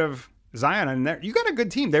of Zion in there. You got a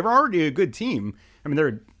good team. They were already a good team. I mean,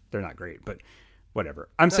 they're not great, but whatever.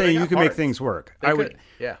 I'm saying you can make things work. I would.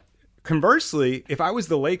 Yeah. Conversely, if I was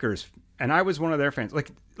the Lakers and I was one of their fans,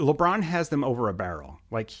 LeBron has them over a barrel.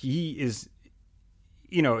 He is,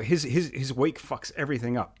 his wake fucks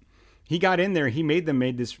everything up. He got in there. He made them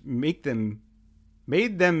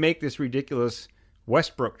make this ridiculous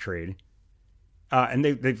Westbrook trade. And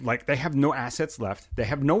they have no assets left. They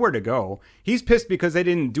have nowhere to go. He's pissed because they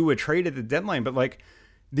didn't do a trade at the deadline. But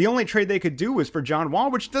the only trade they could do was for John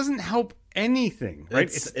Wall, which doesn't help anything.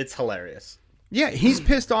 Right? It's hilarious. Yeah, he's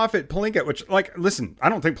pissed off at Pelinka. Which, listen, I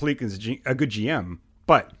don't think Pelinka is a good GM,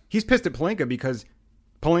 but he's pissed at Pelinka because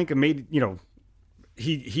Pelinka made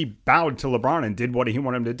he bowed to LeBron and did what he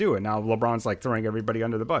wanted him to do. And now LeBron's throwing everybody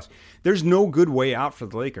under the bus. There's no good way out for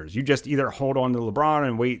the Lakers. You just either hold on to LeBron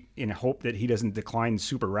and wait in hope that he doesn't decline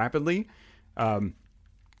super rapidly.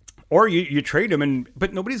 Or you trade him,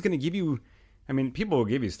 but nobody's going to give you, people will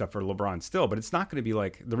give you stuff for LeBron still, but it's not going to be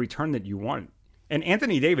the return that you want. And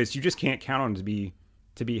Anthony Davis, you just can't count on to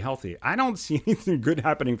be healthy. I don't see anything good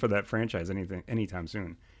happening for that franchise anytime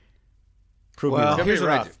soon. Here's what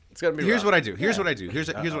I do. It's gonna be Here's rough. what I do. Here's what I do. Here's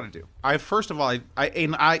what I do. First of all,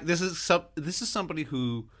 this is somebody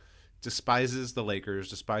who despises the Lakers,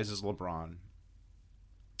 despises LeBron,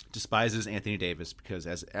 despises Anthony Davis, because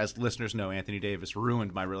as listeners know, Anthony Davis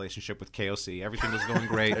ruined my relationship with KOC. Everything was going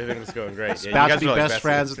great. Everything was going great. About to be best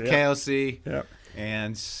friends with KOC. Yep.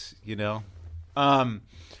 And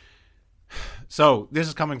so this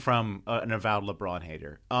is coming from an avowed LeBron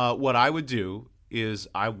hater. What I would do is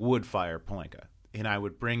I would fire Pelinka, and I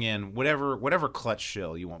would bring in whatever clutch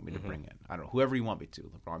shill you want me to bring in. I don't know, whoever you want me to,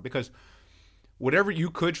 LeBron, because whatever you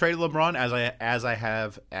could trade LeBron, as I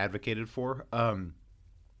have advocated for.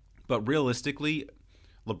 But realistically,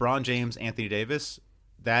 LeBron James, Anthony Davis,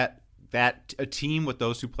 that a team with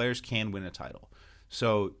those 2 players can win a title.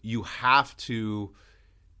 So you have to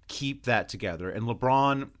keep that together. And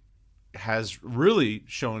LeBron has really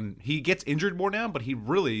shown, he gets injured more now, but he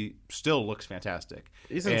really still looks fantastic.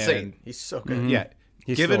 He's insane. He's so good. Yeah.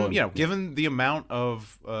 Given the amount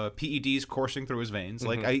of PEDs coursing through his veins,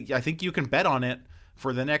 I think you can bet on it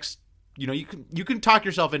for the next you can talk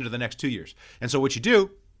yourself into the next 2 years. And so what you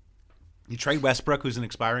do, you trade Westbrook, who's an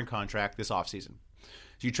expiring contract this offseason.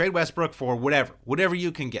 So you trade Westbrook for whatever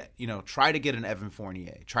you can get. Try to get an Evan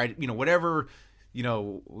Fournier.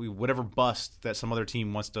 Whatever bust that some other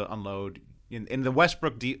team wants to unload. In the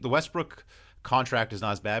Westbrook contract is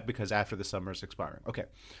not as bad because after the summer is expiring. Okay,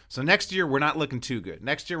 so next year we're not looking too good.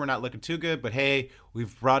 But hey,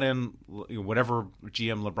 we've brought in whatever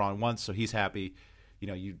GM LeBron wants, so he's happy.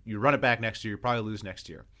 You run it back next year, you probably lose next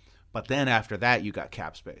year. But then after that, you got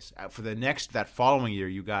cap space. For that following year,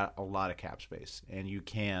 you got a lot of cap space, and you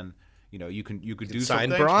could do sign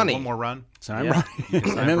something. Bronny. One more run. Sign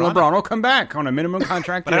Bronny. And then LeBron will come back on a minimum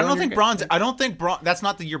contract. But I don't think that's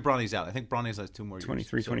not the year Bronny's out. I think Bronny's has 2 more years.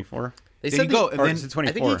 23, 24. They There said you go. the- And Or then- is it 24?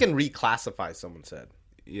 I think he can reclassify. Someone said.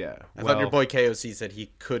 Yeah. I thought your boy KOC said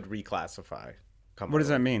he could reclassify. What does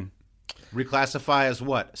that mean? Reclassify as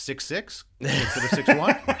what? 6'6" instead of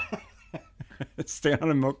 6'1"? Stay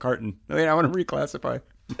on a milk carton. Wait, I want to reclassify.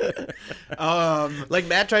 Like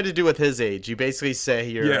Matt tried to do with his age. You basically say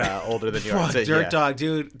you're older than you are. Say, Dirt Dog,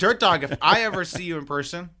 dude. Dirt Dog, if I ever see you in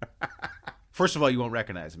person, first of all, you won't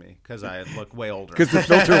recognize me because I look way older. Because the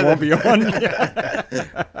filter won't be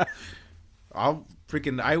on.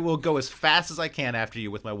 I will go as fast as I can after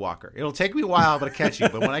you with my walker. It'll take me a while to catch you,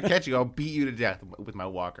 but when I catch you, I'll beat you to death with my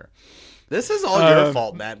walker. This is all your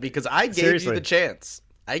fault, Matt, because I gave seriously. you the chance.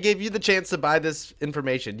 I gave you the chance to buy this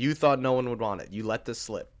information. You thought no one would want it. You let this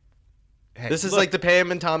slip. Hey, This is look, like the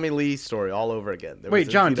Pam and Tommy Lee story all over again. There Wait, was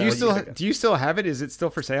a John, few years ago. do you still have it? Is it still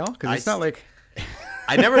for sale? Because it's not like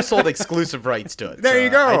I never sold exclusive rights to it. there you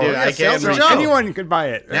go. I do. Yeah, I can't. so anyone could buy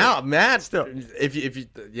it. Now, Matt, Still. if you,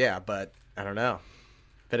 yeah, but I don't know.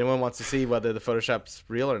 If anyone wants to see whether the Photoshop's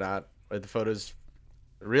real or not, or the photo's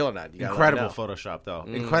real or not, you gotta incredible let me know. Photoshop, though.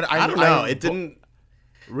 I don't know. It didn't.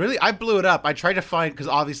 Really? I blew it up. I tried to find, because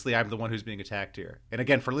obviously I'm the one who's being attacked here. And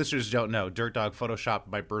again, for listeners who don't know, Dirt Dog photoshopped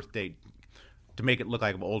my birth date to make it look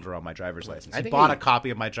like I'm older on my driver's license. He bought a copy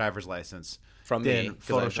of my driver's license From then me,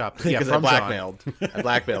 photoshopped. because from I John.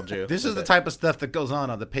 blackmailed you. This is the type of stuff that goes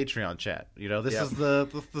on the Patreon chat. This Yep. is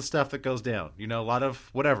the stuff that goes down. A lot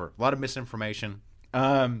of misinformation.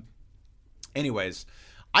 Anyways,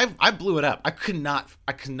 I blew it up. I could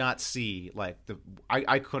not see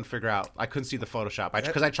I couldn't figure out. I couldn't see the Photoshop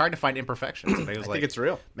because I tried to find imperfections. And I was I think it's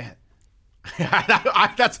real. man.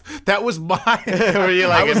 that was my. Were you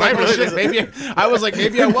like, I was am I like, really shit, this- maybe I was like,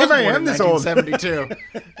 maybe I was Maybe I born am in this old. 1972.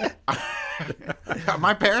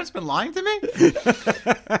 My parents been lying to me.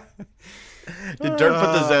 Did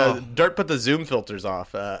Dirt put the zoom filters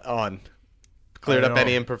off on? Cleared up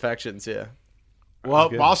any imperfections. Yeah.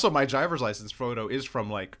 Well, also my driver's license photo is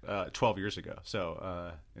from 12 years ago.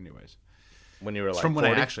 So, anyways, When you were like from when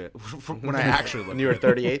 40? I actually looked. When you were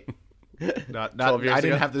 38. Not 12 years I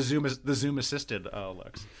didn't ago? have the Zoom assisted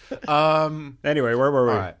looks. Anyway, where were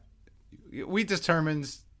we? All right. We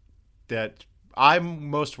determined that I'm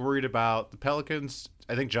most worried about the Pelicans.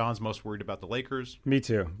 I think John's most worried about the Lakers. Me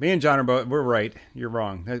too. Me and John we're right. You're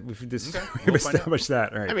wrong. We've We'll established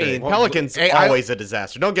that. All right, I mean, great. Pelicans hey, always a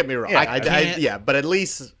disaster. Don't get me wrong. Yeah, But at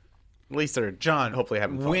least they're John, hopefully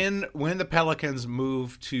having fun. When the Pelicans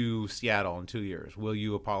move to Seattle in 2 years, will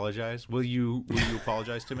you apologize? Will you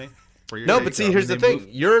apologize to me? For your No, take but see, on here's when the they thing. move?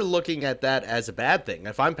 You're looking at that as a bad thing.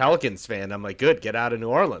 If I'm Pelicans fan, I'm like, good, get out of New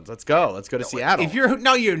Orleans. Let's go. Let's go to Seattle. If you're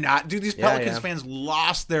not, dude. These Yeah, Pelicans yeah. fans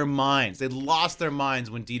lost their minds. They lost their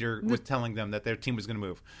minds when Dieter was telling them that their team was going to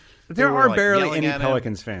move. They There were, are like, barely yelling any at him.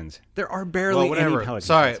 Pelicans fans. There are Well, barely any whatever. Pelicans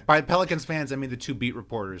Sorry, fans. by Pelicans fans, I mean the two beat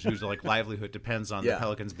reporters whose livelihood depends on Yeah. the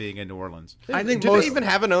Pelicans being in New Orleans. I think Do most they even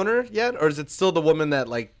have an owner yet, or is it still the woman that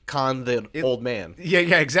conned the old man? Yeah,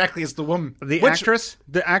 exactly. It's the woman. the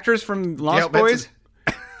actress from Lost Gail Benson.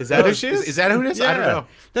 Boys. Is that who she is? Is that who it is? I don't know.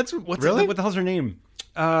 That's what Really? the hell's her name?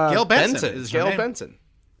 Gail Benson. Benson? is her Gail name. Benson.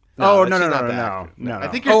 No, she's not the actor. no. I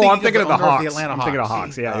think you're I'm thinking thinking of of the the owner of Hawks. the Atlanta I'm thinking of Hawks.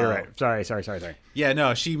 Hawks. Yeah, you're right. Sorry. Yeah,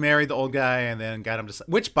 no, she married the old guy and then got him to.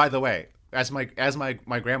 Which, by the way, as my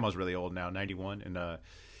grandma's really old now, 91, and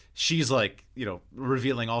she's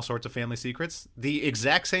revealing all sorts of family secrets. The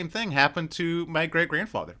exact same thing happened to my great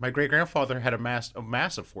grandfather. My great grandfather had a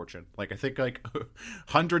massive fortune, I think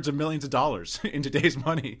hundreds of millions of dollars in today's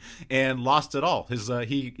money, and lost it all. His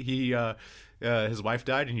wife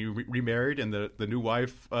died and he remarried, and the new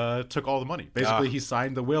wife took all the money. Basically, he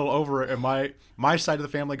signed the will over, and my side of the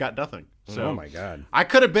family got nothing. So Oh my God. I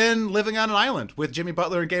could have been living on an island with Jimmy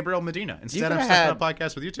Butler and Gabriel Medina. Instead, I'm could've stuck on a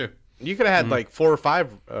podcast with you two. You could have had 4 or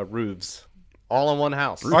 5 roofs all in one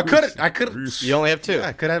house. I could. You only have 2. Yeah,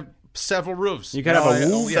 I could have several roofs. You could have a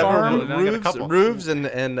woo farm. Roofs and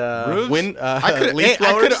Roofs? wind I could. leaf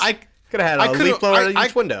blowers. I Could have had a leaf blower in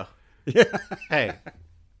each window. Hey,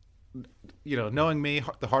 knowing me,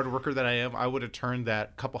 the hard worker that I am, I would have turned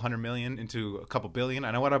that couple $100 million into a couple billion,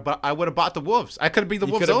 and I would have bought the Wolves. I could be the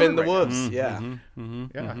Wolves. Could have been the right Wolves. now.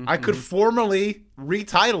 Yeah. I could formally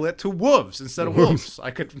retitle it to Wolves instead of Wolves.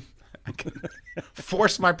 I could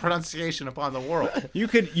force my pronunciation upon the world. You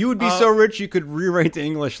would be so rich you could rewrite the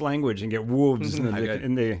English language and get wolves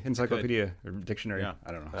in the encyclopedia or dictionary. Yeah.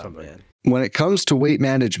 I don't know. Something. When it comes to weight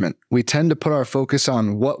management, we tend to put our focus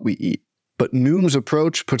on what we eat, but Noom's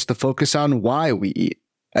approach puts the focus on why we eat,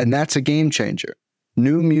 and that's a game changer.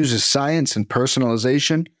 Noom uses science and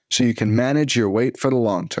personalization so you can manage your weight for the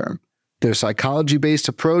long term. Their psychology-based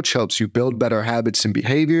approach helps you build better habits and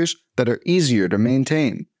behaviors that are easier to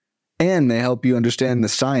maintain. And they help you understand the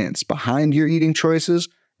science behind your eating choices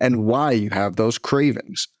and why you have those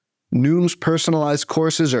cravings. Noom's personalized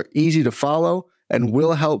courses are easy to follow and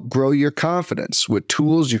will help grow your confidence with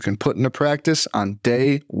tools you can put into practice on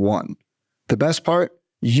day one. The best part?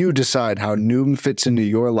 You decide how Noom fits into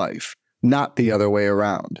your life, not the other way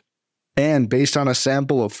around. And based on a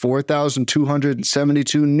sample of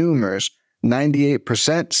 4,272 Noomers,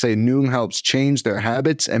 98% say Noom helps change their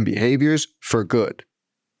habits and behaviors for good.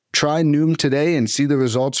 Try Noom today and see the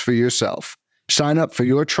results for yourself. Sign up for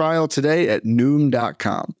your trial today at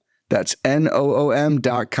Noom.com. That's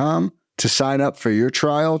Noom.com to sign up for your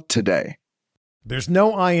trial today. There's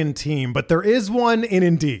no I in team, but there is one in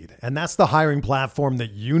Indeed, and that's the hiring platform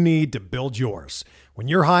that you need to build yours. When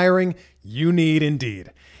you're hiring, you need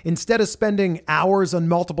Indeed. Instead of spending hours on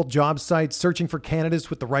multiple job sites searching for candidates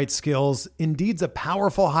with the right skills, Indeed's a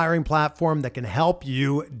powerful hiring platform that can help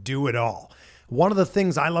you do it all. One of the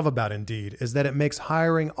things I love about Indeed is that it makes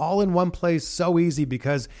hiring all in one place so easy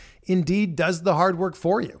because Indeed does the hard work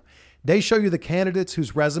for you. They show you the candidates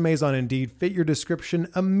whose resumes on Indeed fit your description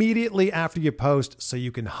immediately after you post so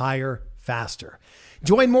you can hire faster.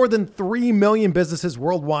 Join more than 3 million businesses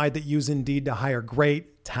worldwide that use Indeed to hire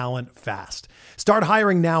great talent fast. Start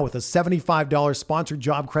hiring now with a $75 sponsored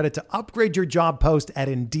job credit to upgrade your job post at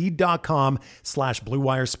Indeed.com/Blue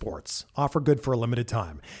Wire Sports. Offer good for a limited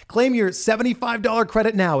time. Claim your $75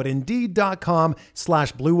 credit now at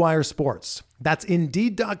Indeed.com/Blue Wire Sports. That's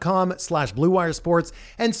Indeed.com/Blue Wire Sports,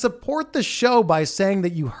 and support the show by saying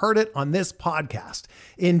that you heard it on this podcast.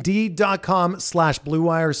 Indeed.com/Blue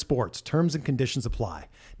Wire Sports. Terms and conditions apply.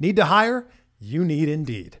 Need to hire? You need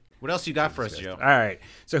Indeed. What else you got for us, Joe? All right.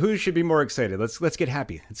 So who should be more excited? Let's get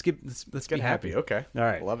happy. Let's get happy. Okay. All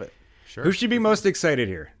right. Love it. Sure. Who should be most excited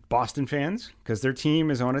here? Boston fans, because their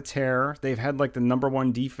team is on a tear. They've had like the number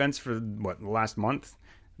one defense for the last month.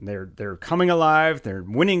 They're coming alive. They're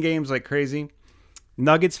winning games like crazy.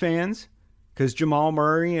 Nuggets fans, because Jamal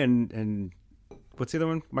Murray and what's the other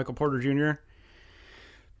one? Michael Porter Jr.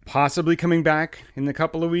 possibly coming back in a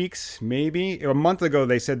couple of weeks, maybe. A month ago,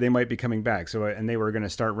 they said they might be coming back, and they were going to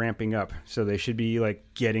start ramping up. So they should be like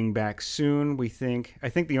getting back soon, we think. I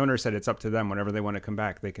think the owner said it's up to them. Whenever they want to come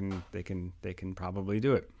back, they can probably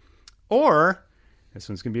do it. Or, this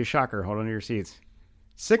one's going to be a shocker. Hold on to your seats.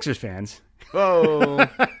 Sixers fans. Whoa.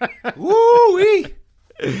 Woo-wee!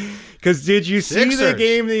 Because did you see the Sixers.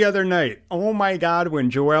 game the other night? Oh my God, when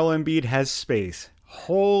Joel Embiid has space.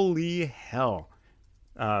 Holy hell.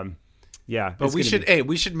 Yeah. But we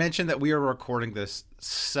should mention that we are recording this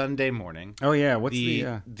Sunday morning. Oh yeah, what's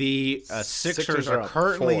the Sixers are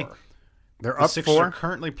currently 4. They're the up Sixers 4? are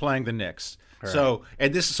currently playing the Knicks. So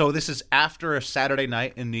this is after a Saturday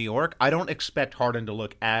night in New York. I don't expect Harden to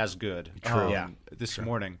look as good this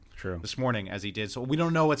morning as he did. So we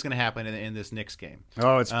don't know what's going to happen in this Knicks game.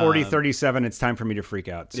 Oh, it's 40-37. It's time for me to freak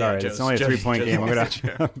out. Sorry, it's only a 3-point game.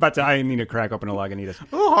 I need to crack open a Lagunitas.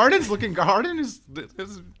 Oh, Harden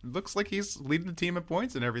looks like he's leading the team in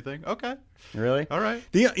points and everything. Okay. Really? All right.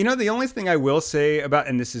 The only thing I will say about,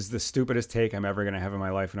 and this is the stupidest take I'm ever going to have in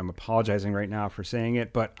my life, and I'm apologizing right now for saying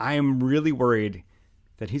it, but I am really worried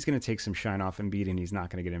that he's going to take some shine off Embiid and he's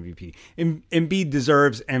not going to get MVP. Embiid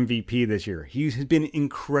deserves MVP this year. He's been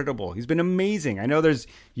incredible. He's been amazing. I know there's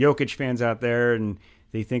Jokic fans out there and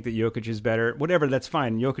they think that Jokic is better. Whatever, that's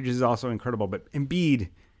fine. Jokic is also incredible, but Embiid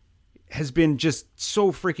has been just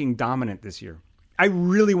so freaking dominant this year. I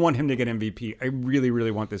really want him to get MVP. I really,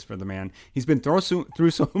 really want this for the man. He's been through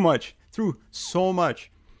so much.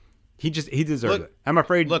 He deserves it. I'm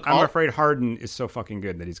afraid Harden is so fucking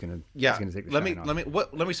good that he's gonna take the shine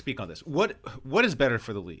off. Let me speak on this. What is better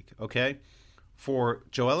for the league? Okay, for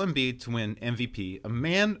Joel Embiid to win MVP, a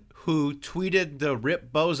man who tweeted the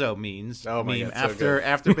 "Rip Bozo" meme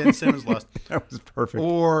after Ben Simmons lost. That was perfect.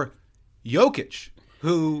 Or Jokic,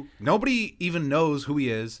 who nobody even knows who he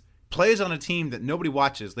is, plays on a team that nobody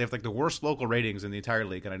watches. They have like the worst local ratings in the entire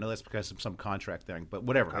league, and I know that's because of some contract thing, but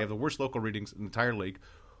whatever. They have the worst local ratings in the entire league.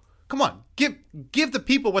 Come on, give the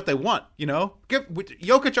people what they want.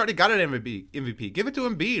 Jokic already got an MVP. Give it to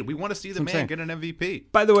Embiid. We want to see the man get an MVP.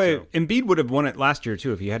 By the way, Embiid would have won it last year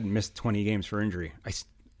too if he hadn't missed 20 games for injury. That's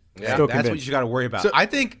what you got to worry about. So, I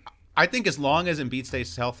think as long as Embiid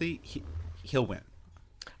stays healthy, he'll win.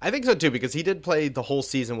 I think so too, because he did play the whole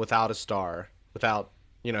season without a star, without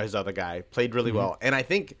his other guy. Played really well, and I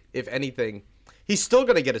think if anything, he's still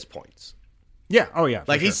going to get his points. Yeah. Oh, yeah.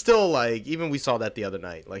 Like, he's still, like, even we saw that the other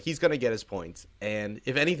night. Like, he's going to get his points. And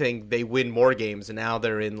if anything, they win more games, and now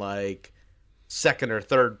they're in, like, second or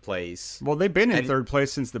third place. Well, they've been in third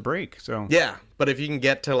place since the break, so. Yeah, but if you can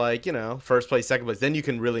get to, like, first place, second place, then you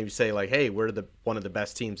can really say, like, hey, we're one of the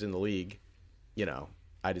best teams in the league.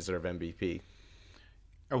 I deserve MVP.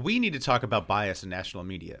 We need to talk about bias in national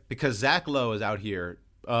media, because Zach Lowe is out here,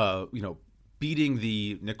 beating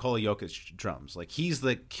the Nikola Jokic drums. Like, he's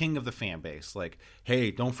the king of the fan base. Like,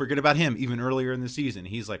 hey, don't forget about him. Even earlier in the season,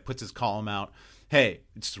 he's like, puts his column out. Hey,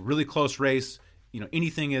 it's a really close race.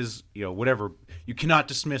 Anything is, whatever. You cannot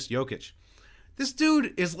dismiss Jokic. This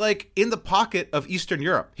dude is like in the pocket of Eastern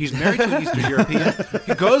Europe. He's married to an Eastern European.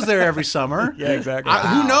 He goes there every summer. Yeah, exactly.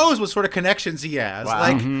 Who knows what sort of connections he has? Wow.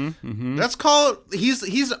 Like, let's call it,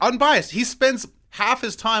 he's unbiased. He spends half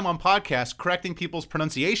his time on podcasts correcting people's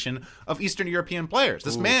pronunciation of Eastern European players.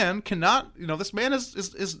 This man cannot, this man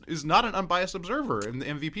is not an unbiased observer in the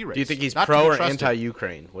MVP race. Do you think he's not pro or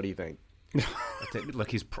anti-Ukraine? What do you think? Look,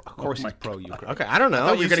 he's pro-Ukraine. Okay, I don't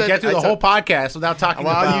know. You're going to get through the whole podcast without talking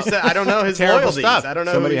about you said I don't know his terrible loyalties. stuff. I don't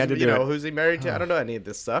know. Somebody had to do it. Who's he married to? I don't know any of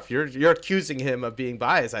this stuff. You're accusing him of being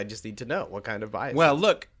biased. I just need to know what kind of bias. Well,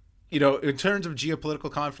 look, in terms of geopolitical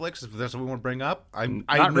conflicts, if that's what we want to bring up, I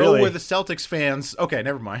know really. where the Celtics fans. Okay,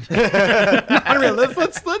 never mind.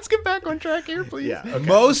 Let's get back on track here, please. Yeah.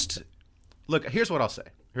 Okay. Look. Here's what I'll say.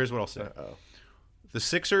 Uh-oh. The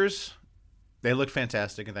Sixers. They looked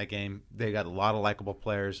fantastic in that game. They got a lot of likable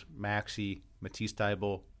players. Maxey, Matisse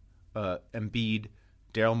Thybulle, Embiid,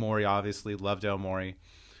 Daryl Morey, obviously. Love Daryl Morey.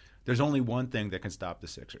 There's only one thing that can stop the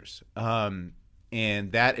Sixers.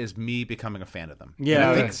 And that is me becoming a fan of them.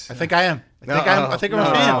 Yeah. I think I am. I think I'm a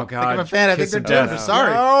fan. Oh, I think I'm a fan. I think they're death. doomed.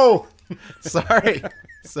 Sorry. No.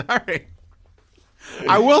 Sorry.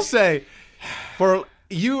 I will say, for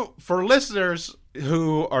listeners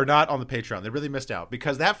who are not on the Patreon, they really missed out,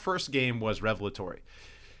 because that first game was revelatory.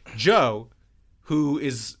 Joe, who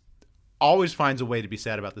always finds a way to be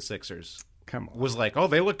sad about the Sixers, was like, "Oh,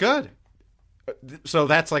 they look good." So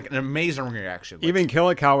that's like an amazing reaction. Like, even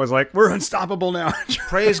Killicow was like, "We're unstoppable now."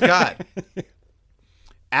 Praise God.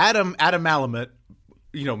 Adam Malamut,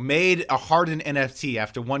 made a Harden NFT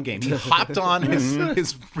after one game. He hopped on his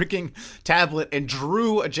freaking tablet and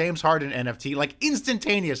drew a James Harden NFT. Like,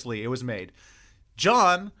 instantaneously, it was made.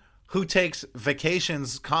 John, who takes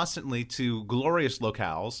vacations constantly to glorious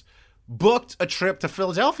locales, booked a trip to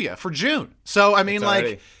Philadelphia for June. So, I mean,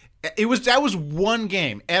 that was one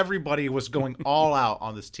game. Everybody was going all out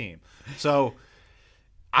on this team. So,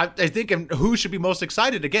 I think who should be most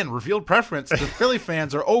excited? Again, revealed preference. The Philly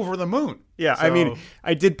fans are over the moon. Yeah, so, I mean,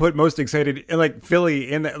 I did put most excited, like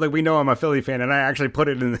Philly, we know I'm a Philly fan, and I actually put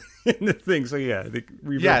it in the thing. So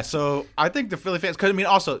yeah, so I think the Philly fans, because I mean,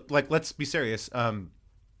 also, like, let's be serious.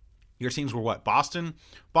 Your teams were what? Boston,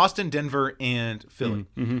 Denver, and Philly.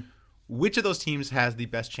 Mm-hmm. Which of those teams has the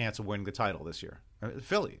best chance of winning the title this year?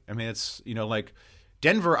 Philly. I mean, it's like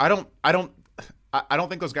Denver. I don't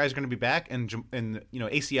think those guys are going to be back, and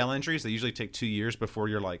ACL injuries, they usually take 2 years before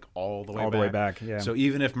you're like all the way back. Yeah. So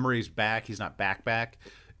even if Murray's back, he's not back.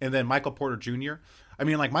 And then Michael Porter Jr. I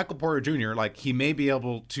mean, like, Michael Porter Jr., like, he may be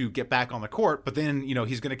able to get back on the court, but then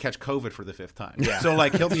he's going to catch COVID for the 5th time. Yeah. So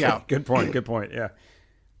like, he'll be out. Good point. Yeah.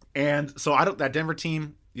 And so that Denver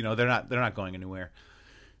team, they're not going anywhere.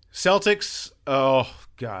 Celtics, oh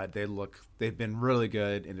God, they've been really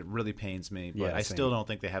good, and it really pains me, but I still don't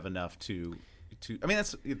think they have enough to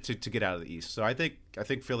that's to get out of the East. So I think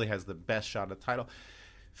Philly has the best shot at the title.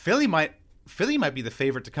 Philly might be the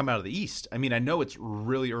favorite to come out of the East. I mean, I know it's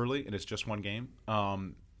really early and it's just one game,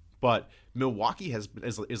 but Milwaukee is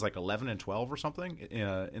like 11-12 or something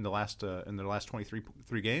in the last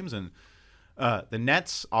 23 games, and the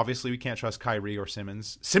Nets, obviously we can't trust Kyrie or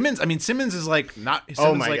Simmons. Simmons is like not.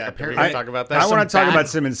 Oh my God! Apparently, I talk about that. I want to talk about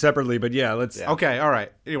Simmons separately, but yeah, let's. Yeah. Okay, all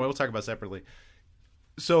right. Anyway, we'll talk about it separately.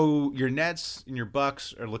 So your Nets and your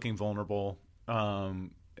Bucks are looking vulnerable. The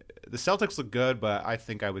Celtics look good, but I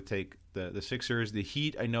think I would take the Sixers. The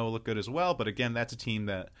Heat, I know, look good as well, but again, that's a team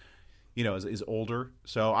that is older.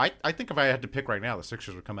 So I think if I had to pick right now, the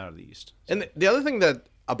Sixers would come out of the East. So. And the other thing that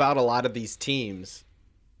about a lot of these teams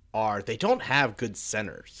are they don't have good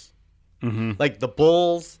centers. Mm-hmm. Like the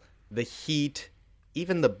Bulls, the Heat,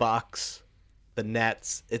 even the Bucks, the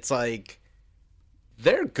Nets. It's like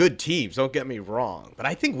they're good teams. Don't get me wrong, but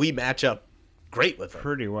I think we match up great with them.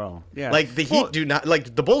 Pretty well. Yeah. Like the Heat do not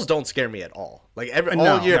like the Bulls don't scare me at all. Like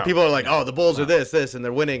all year people are like, oh, the Bulls are this, and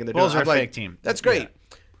they're winning, and they're Bulls doing. are a fake team. That's great.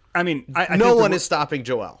 Yeah. I mean, I no think one is stopping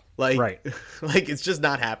Joel. Like, right. Like it's just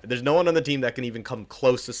not happening. There's no one on the team that can even come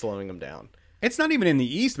close to slowing him down. It's not even in the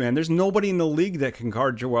East, man. There's nobody in the league that can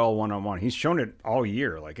guard Joel one-on-one. He's shown it all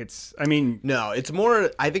year. Like no, it's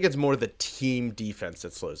more. I think it's more the team defense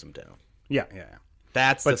that slows him down. Yeah.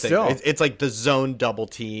 That's the thing. Still, it's like the zone double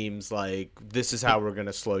teams. Like this is how we're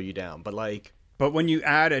gonna slow you down. But when you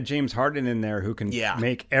add a James Harden in there who can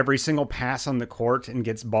make every single pass on the court and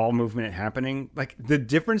gets ball movement happening, like the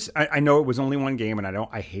difference. I know it was only one game, and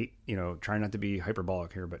I hate trying not to be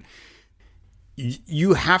hyperbolic here, but.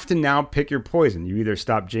 You have to now pick your poison. You either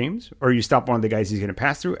stop James or you stop one of the guys he's going to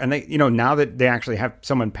pass through. And they, now that they actually have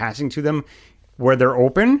someone passing to them where they're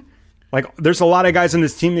open, like there's a lot of guys on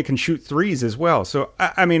this team that can shoot threes as well. So,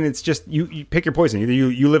 I mean, it's just, you pick your poison. Either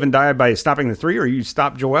you live and die by stopping the three or you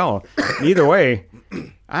stop Joel. Either way,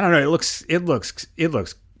 I don't know. It looks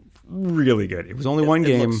really good. It was only one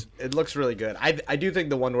game. It looks really good. I do think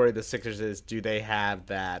the one worry of the Sixers is, do they have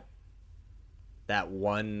that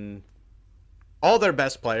one... All their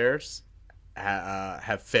best players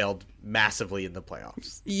have failed massively in the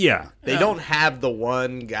playoffs. Yeah. They don't have the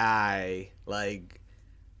one guy. Like,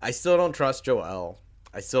 I still don't trust Joel.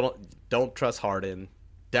 I still don't trust Harden.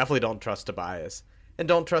 Definitely don't trust Tobias. And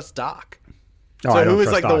don't trust Doc. Oh, so who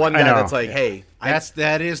is like Doc. The one guy that's like, hey,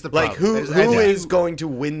 that is the problem. Like who is going to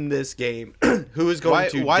win this game? Who is going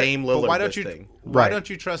to Dame Lillard why don't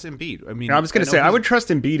you trust Embiid? I mean, I was going to say I would trust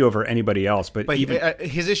Embiid over anybody else, but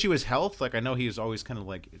his issue is health. Like I know he's always kind of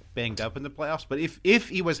like banged up in the playoffs, but if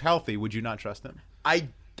he was healthy, would you not trust him?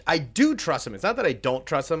 I do trust him. It's not that I don't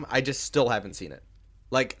trust him. I just still haven't seen it.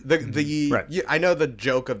 Like I know the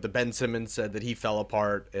joke of the Ben Simmons said that he fell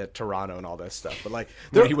apart at Toronto and all this stuff, but like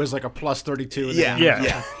he was like a plus 32.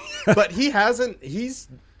 Yeah. But he hasn't.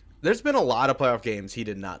 There's been a lot of playoff games he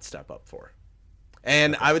did not step up for,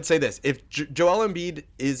 and I would say this: if Joel Embiid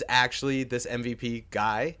is actually this MVP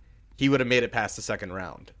guy, he would have made it past the second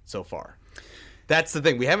round so far. That's the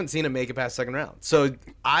thing. We haven't seen him make it past second round, so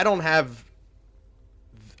I don't have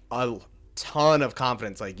a ton of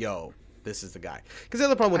confidence. Like, yo. This is the guy. Because the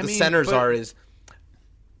other problem with the centers is,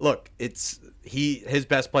 look, his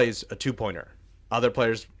best play is a 2-pointer. Other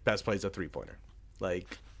players' best play is a 3-pointer.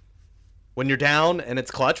 Like, when you're down and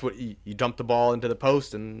it's clutch, you dump the ball into the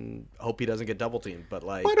post and hope he doesn't get double teamed. But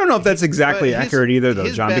like, I don't know if that's exactly accurate either,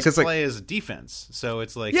 though, John. His because best play is defense, so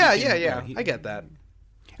it's like I get that.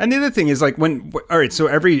 And the other thing is like all right, so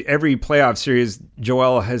every playoff series,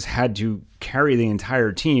 Joel has had to carry the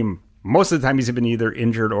entire team. Most of the time he's been either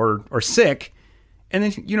injured or sick. And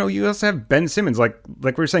then, you also have Ben Simmons, like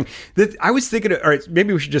we were saying. I was thinking, all right,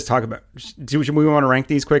 maybe we should just talk about, should we want to rank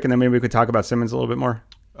these quick and then maybe we could talk about Simmons a little bit more?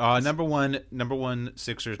 Number one,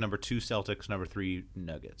 Sixers. Number 2, Celtics. Number 3,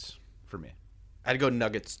 Nuggets for me. I'd go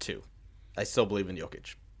Nuggets 2. I still believe in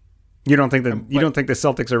Jokic. You don't think the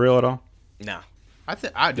Celtics are real at all? No. I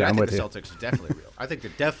think the Celtics are definitely real. I think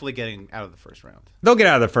they're definitely getting out of the first round. They'll get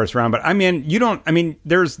out of the first round, but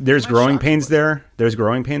there's growing pains there. There's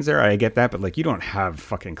growing pains there. I get that, but like you don't have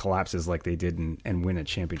fucking collapses like they did and win a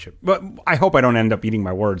championship. But I hope I don't end up eating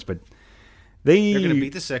my words, but they're going to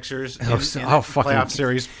beat the Sixers in the playoff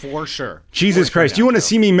series for sure. Jesus Christ, you want to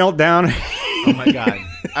see me melt down? Oh my God.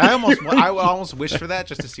 I almost wish for that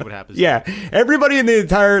just to see what happens. Yeah. Everybody in the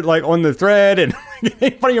entire, on the thread and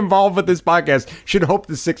anybody involved with this podcast should hope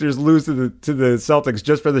the Sixers lose to the Celtics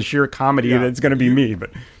just for the sheer comedy that it's going to be me.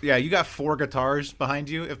 But yeah, you got 4 guitars behind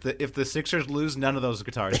you. If the Sixers lose, none of those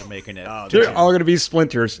guitars are making it. They're all going to be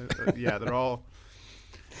splinters. Yeah, they're all.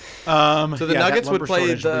 So the Nuggets would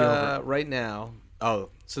play right now. Oh,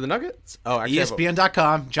 so the Nuggets? Oh, actually,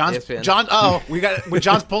 ESPN.com. ESPN. John. Oh,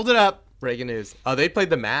 John's pulled it up. Breaking news. Oh, they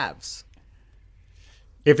played the Mavs.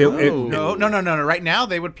 No. Right now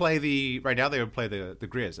they would play the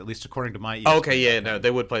Grizz, at least according to my ESPN. Okay, yeah, no,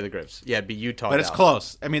 they would play the Grizz. Yeah, it'd be Utah. But it's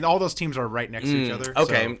close. I mean, all those teams are right next to each other.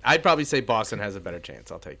 Okay, so. I'd probably say Boston has a better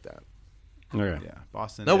chance. I'll take that. Okay. Yeah,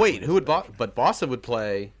 Boston. No, wait, who would Boston? But Boston would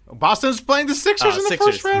play. Boston's playing the Sixers in the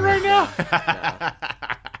first round right now. Yeah.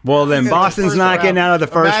 Well, then Boston's not getting out of the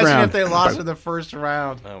first round. Imagine if they lost in the first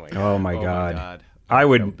round. Oh my God. I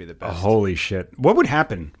would. Be the best. Holy shit! What would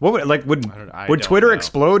happen? Would Twitter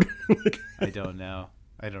explode? I don't know.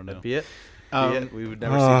 I don't know. That'd be it. We would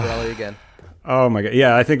never see Borelli again. Oh my god!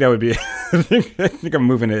 Yeah, I think that would be. I think I'm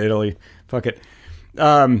moving to Italy. Fuck it.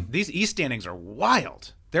 These East standings are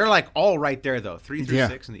wild. They're like all right there though. 3 through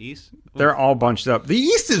 6 in the East. They're all bunched up. The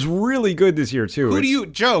East is really good this year too. Who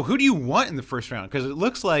do you want in the first round? Because it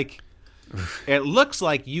looks like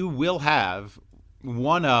you will have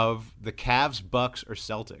one of the Cavs, Bucks, or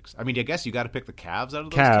Celtics. I mean, I guess you got to pick the Cavs out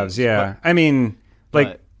of those Cavs. teams, Yeah, I mean,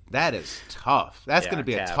 like that is tough. That's going to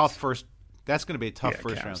be Cavs. a tough first. That's going to be a tough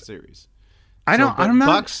first round series. I don't know.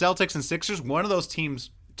 Bucks, Celtics, and Sixers. One of those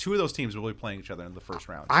teams, two of those teams will be playing each other in the first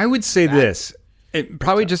round. I would say this.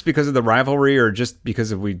 Probably just because of the rivalry, or just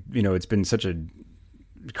because of it's been such a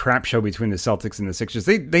crap show between the Celtics and the Sixers.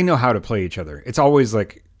 They know how to play each other. It's always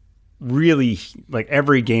like really like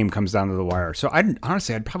every game comes down to the wire. So I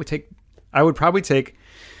would probably take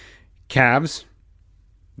Cavs,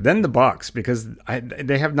 then the Bucks, because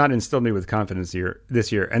they have not instilled me with confidence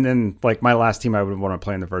this year. And then like my last team I would want to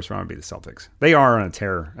play in the first round would be the Celtics. They are on a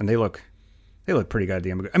tear and they look pretty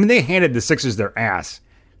goddamn good. I mean, they handed the Sixers their ass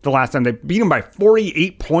the last time. They beat them by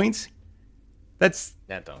 48 points. That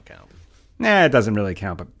don't count. Nah, it doesn't really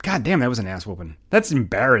count, but goddamn, that was an ass whooping. That's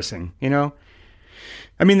embarrassing, you know?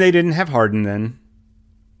 I mean, they didn't have Harden then.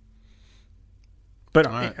 But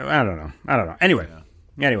right. I don't know. Anyway,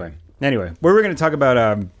 where we're going to talk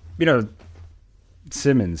about,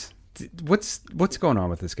 Simmons. What's going on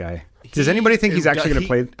with this guy? Does anybody think he's actually going to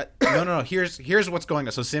play? No. Here's what's going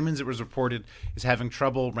on. So Simmons, it was reported, is having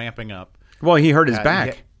trouble ramping up. Well, he hurt his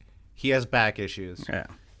back. He has back issues. Yeah.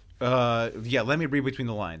 Let me read between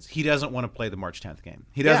the lines. He doesn't want to play the March 10th game.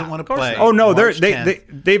 He doesn't want to play. Oh no,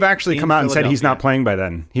 they've actually come out and said he's not playing by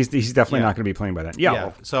then. He's definitely not going to be playing by then.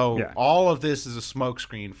 Yeah. All of this is a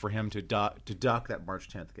smokescreen for him to duck that March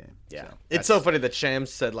 10th game. Yeah. So it's so funny that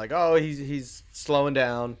Shams said like, oh, he's slowing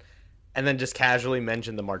down, and then just casually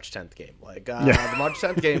mentioned the March 10th game. Like the March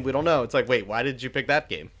 10th game, we don't know. It's like, wait, why did you pick that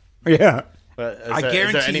game? Yeah. I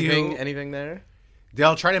guarantee you anything there.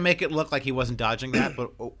 They'll try to make it look like he wasn't dodging that,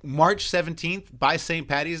 but March 17th, by St.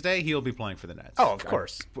 Patty's Day, he'll be playing for the Nets. Oh, of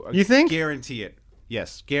course. You think? Guarantee it.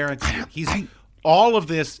 Yes, guarantee it. All of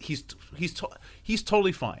this. He's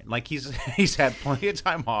totally fine. Like he's had plenty of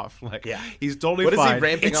time off. Like he's totally fine. What is he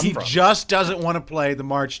ramping up from? He just doesn't want to play the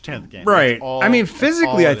March 10th game. Right. I mean,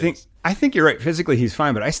 physically, I think you're right. Physically, he's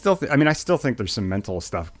fine, but I still think there's some mental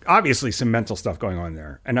stuff. Obviously, some mental stuff going on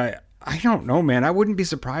there, and I don't know, man. I wouldn't be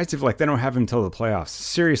surprised if they don't have him until the playoffs.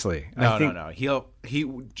 Seriously. No.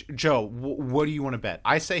 Joe, what do you want to bet?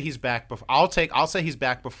 I say he's back before. I'll say he's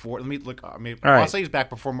back before. Let me look. I'll say he's back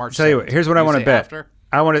before March. Tell you what. Here's what I want to bet.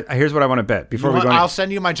 Here's what I want to bet before we go. I'll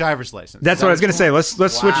send you my driver's license. That's what I was going to say. Let's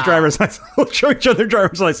switch driver's license. We'll show each other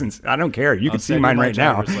driver's license. I don't care. You can see mine right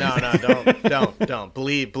now. No, don't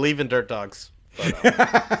believe in dirt dogs.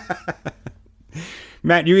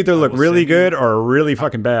 Matt, you either look really good or really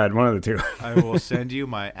fucking bad. One of the two. I will send you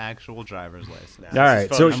my actual driver's license. All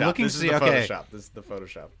right. So I'm looking to see. Photoshop. This is the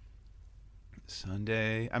Photoshop.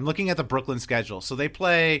 Sunday. I'm looking at the Brooklyn schedule. So they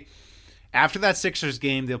play after that Sixers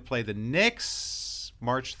game. They'll play the Knicks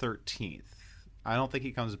March 13th. I don't think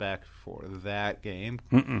he comes back for that game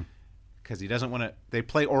because he doesn't want to. They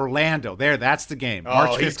play Orlando. That's the game.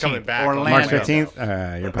 March 15th. He's coming back. Orlando. March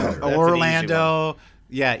 15th. You're probably right. Orlando.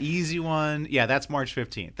 Yeah, easy one. Yeah, that's March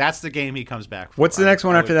 15th. That's the game he comes back for. What's the next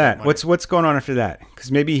one after that? What's going on after that?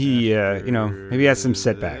 Because maybe he, maybe he has some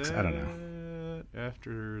setbacks. I don't know.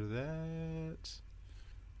 After that,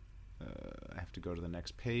 I have to go to the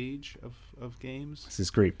next page of games. This is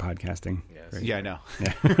great podcasting. Yes. Great. Yeah, I know.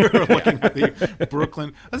 Yeah. We're looking at the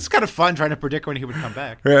Brooklyn. This is kind of fun trying to predict when he would come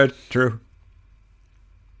back. Yeah, true.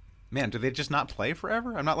 Man, do they just not play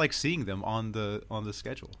forever? I'm not seeing them on the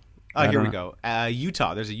schedule. Here we go.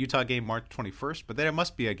 Utah. There's a Utah game March 21st, but there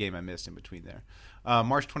must be a game I missed in between there.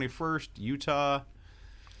 March 21st, Utah.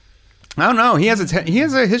 I don't know. He has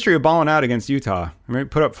a history of balling out against Utah. I mean, he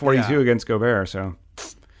put up 42 against Gobert. So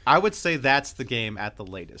I would say that's the game at the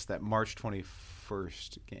latest. That March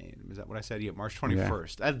 21st game. Is that what I said? Yeah, March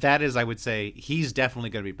 21st. Yeah. That is, I would say, he's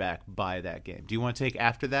definitely going to be back by that game. Do you want to take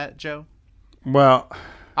after that, Joe? Well,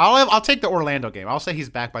 I'll take the Orlando game. I'll say he's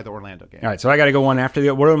back by the Orlando game. All right, so I got to go one after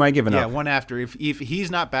the. What am I giving up? Yeah, one after. If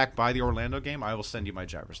he's not back by the Orlando game, I will send you my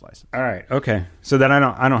driver's license. All right, okay. So then I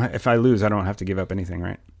don't. If I lose, I don't have to give up anything,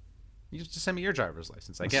 right? You just send me your driver's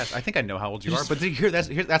license. I guess. I think I know how old you are, but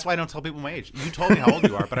that's why I don't tell people my age. You told me how old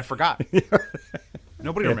you are, but I forgot.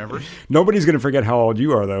 Nobody remembers. Nobody's going to forget how old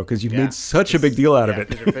you are, though, because you've made such a big deal out of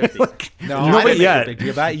it. You're 50. No, nobody made a big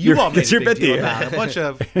deal about it. You all made a big deal about it. A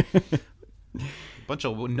bunch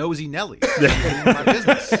of nosy Nellies in my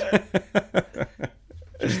business.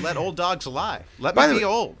 Just let old dogs lie. Let me be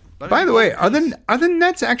old. By the way, are the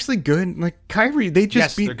Nets actually good? Like Kyrie, they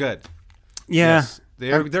just they're good. Yeah, yes,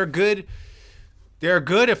 they're good. They're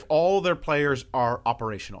good if all their players are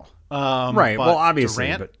operational. Right. Well, obviously,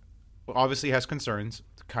 Durant obviously has concerns.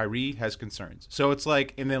 Kyrie has concerns. So it's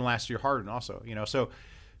like, and then last year Harden also.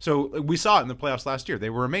 So we saw it in the playoffs last year. They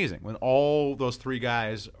were amazing when all those three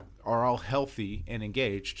guys are all healthy and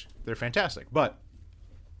engaged. They're fantastic. But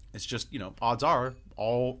it's just, odds are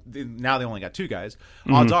now they only got two guys.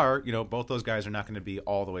 Odds are, both those guys are not going to be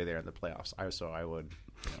all the way there in the playoffs. I would.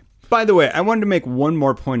 By the way, I wanted to make one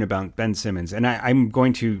more point about Ben Simmons, and I'm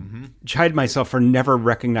going to chide myself for never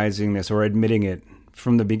recognizing this or admitting it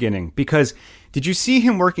from the beginning. Because did you see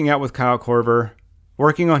him working out with Kyle Korver,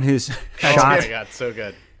 working on his shot? Oh my God, so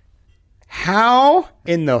good. How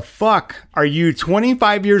in the fuck are you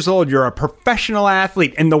 25 years old? You're a professional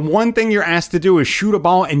athlete, and the one thing you're asked to do is shoot a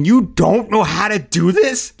ball, and you don't know how to do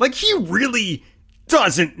this? Like, he really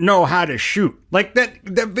doesn't know how to shoot. Like, that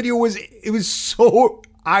video was so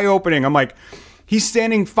eye-opening. I'm like, he's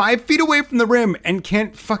standing 5 feet away from the rim and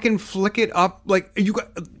can't fucking flick it up. Like,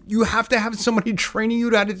 you have to have somebody training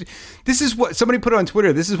you to how to. This is what somebody put on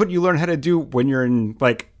Twitter. This is what you learn how to do when you're in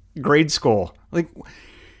like grade school. Like,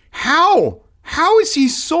 how is he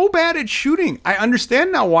so bad at shooting? I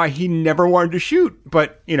understand now why he never wanted to shoot,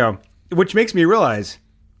 but which makes me realize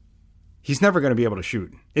he's never going to be able to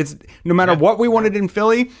shoot. It's no matter what we wanted in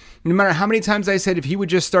Philly, no matter how many times I said if he would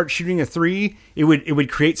just start shooting a three, it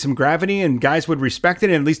would create some gravity and guys would respect it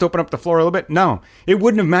and at least open up the floor a little bit. No, it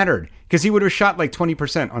wouldn't have mattered because he would have shot like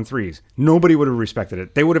 20% on threes. Nobody would have respected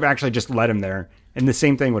it. They would have actually just let him there, and the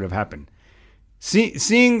same thing would have happened.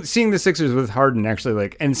 Seeing the Sixers with Harden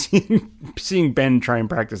actually and seeing Ben try and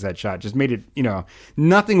practice that shot just made it,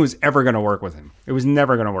 nothing was ever going to work with him. It was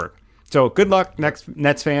never going to work. So good luck,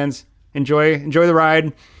 Nets fans. Enjoy the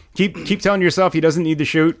ride. Keep telling yourself he doesn't need to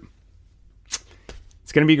shoot.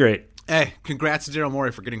 It's going to be great. Hey, congrats to Daryl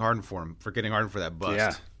Morey for getting Harden for that bust.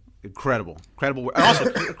 Yeah. Incredible work.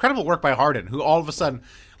 Also, incredible work by Harden, who all of a sudden,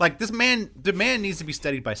 like, the man needs to be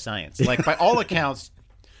studied by science. Like, by all accounts,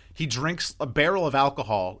 he drinks a barrel of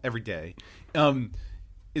alcohol every day,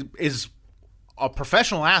 is a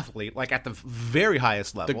professional athlete, like at the very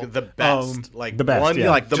highest level, the best, the best, one, yeah.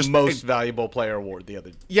 like the most valuable player award a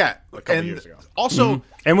couple years ago. Also,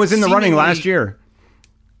 and was in the running last year.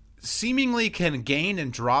 Seemingly can gain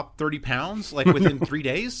and drop 30 pounds like within 3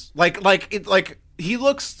 days. Like he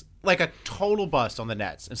looks like a total bust on the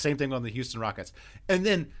Nets, and same thing on the Houston Rockets. And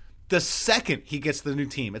then the second he gets the new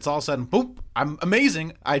team, it's all of a sudden, boop, I'm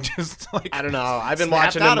amazing. I just I don't know. I've been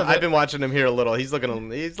watching him. I've been watching him here a little. He's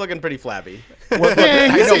looking pretty flabby. He's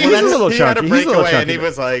a little chunky. He had a breakaway, and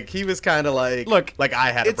he was kind of like, look, like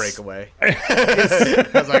I had a breakaway. I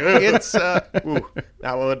was like, ooh,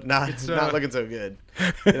 not looking so good.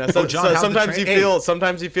 Sometimes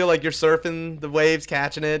you feel like you're surfing the waves,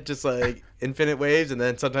 catching it, just like infinite waves, and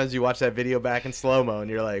then sometimes you watch that video back in slow mo, and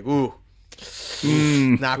you're like, ooh.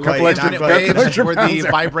 Not quite. Were the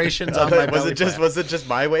vibrations on my belly was it just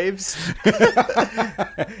my waves?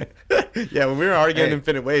 Yeah, when we were arguing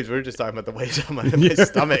infinite waves, we were just talking about the waves on my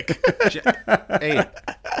stomach. Hey,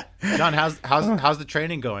 John, how's the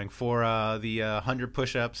training going for the 100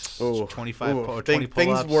 push-ups, 25 or 20 pull-ups?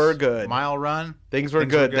 Things were good. Mile run. Things were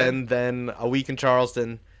good. Then a week in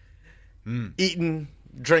Charleston, eating,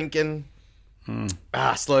 drinking.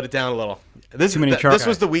 Slowed it down a little. This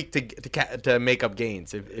was the week to make up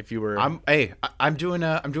gains. If you were, I'm doing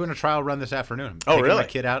a trial run this afternoon. I'm taking really? My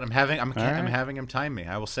kid out. I'm having him time me.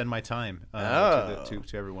 I will send my time to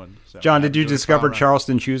everyone. So John, did you discover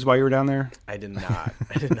Charleston shoes while you were down there? I did not.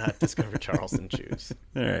 I did not discover Charleston shoes.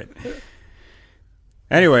 All right.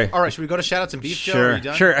 Anyway, all right. Should we go to shoutouts and beef? Sure. Joe? Are you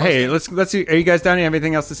done? Sure. Hey, let's see. Are you guys done? You have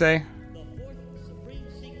anything else to say?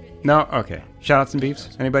 No. Okay. Shoutouts and beefs.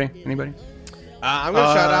 Anybody? I'm going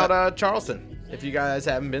to shout out Charleston. If you guys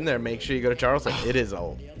haven't been there, make sure you go to Charleston. It is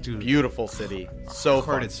a beautiful city. So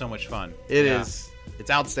fun. It's so much fun. It is. It's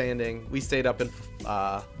outstanding. We stayed up in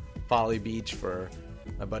Folly Beach for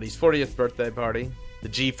my buddy's 40th birthday party, the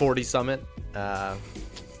G40 Summit.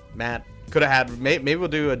 Matt could have had. Maybe we'll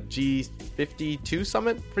do a G52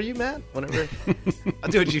 Summit for you, Matt. Whenever I'll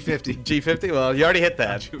do a G50. G50. Well, you already hit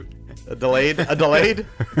that. A delayed.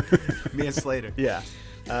 Me and Slater. Yeah.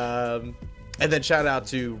 And then shout out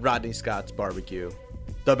to Rodney Scott's Barbecue.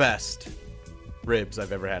 The best ribs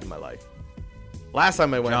I've ever had in my life. Last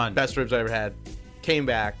time I went, best ribs I ever had. Came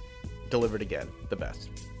back, delivered again. The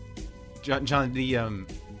best. John,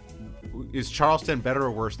 is Charleston better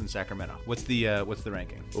or worse than Sacramento? What's the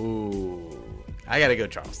ranking? Ooh. I got to go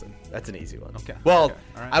Charleston. That's an easy one. Okay. Well, Okay.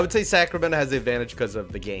 All right. I would say Sacramento has the advantage because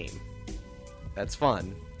of the game. That's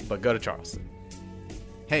fun, but go to Charleston.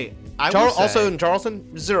 Hey, I will say, also in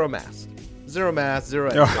Charleston, zero mask. Zero mask, zero.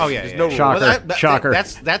 Oh yeah, There's yeah, no yeah. Shocker. rules. Shocker.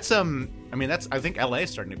 That's I mean, I think LA is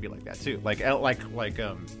starting to be like that too. Like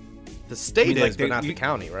The state I mean, like, is, but not the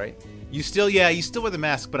county, right? you still wear the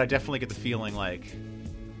mask, but I definitely get the feeling like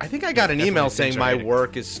I think I got an definitely email things saying are my hitting.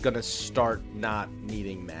 work is gonna start not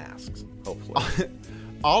needing masks. Hopefully.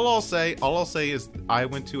 all I'll say is I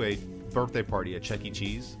went to a birthday party at Chuck E.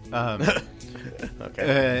 Cheese.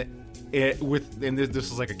 Okay. And this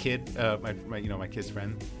was like a kid, my kid's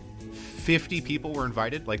friend. 50 people were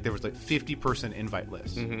invited. Like there was like 50% invite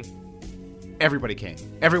list. Mm-hmm. Everybody came.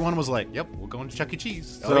 Everyone was like, "Yep, we're going to Chuck E.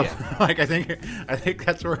 Cheese." So, Oh, yeah. like, I think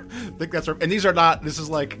that's where. And these are not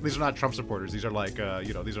Trump supporters. These are like,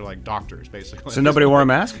 these are like doctors basically. So nobody wore a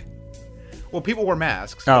mask? Well, people wear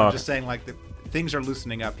masks. Oh, I'm okay. just saying, like, things are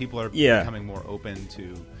loosening up. People are becoming more open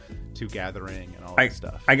to gathering and all that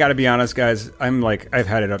stuff. I got to be honest, guys. I've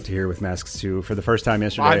had it up to here with masks too for the first time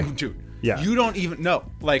yesterday. Dude, Yeah. you don't even know.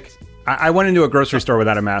 Like, I went into a grocery store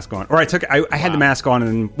without a mask on, or I had the mask on,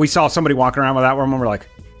 and we saw somebody walking around without one. And we're like,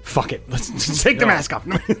 "Fuck it, let's take the mask off."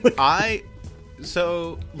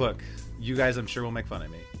 So look, you guys, I'm sure will make fun of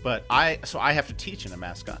me, but I have to teach in a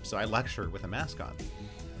mask on, so I lecture with a mask on,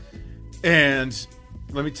 and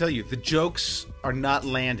let me tell you, the jokes are not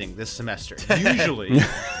landing this semester.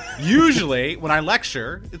 Usually when I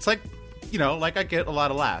lecture, it's like, like I get a lot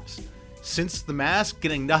of laughs. Since the mask,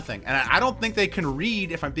 getting nothing. And I don't think they can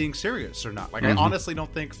read if I'm being serious or not. Like, I honestly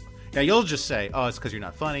don't think... Now, you'll just say, oh, it's because you're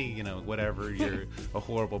not funny, whatever. You're a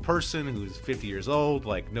horrible person who's 50 years old.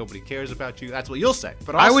 Like, nobody cares about you. That's what you'll say.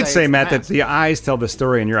 But I would say, it's Matt, the that mask. the eyes tell the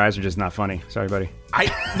story, and your eyes are just not funny. Sorry, buddy.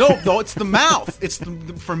 No, it's the mouth.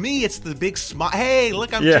 For me, it's the big smile. Hey,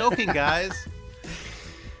 look, I'm joking, guys.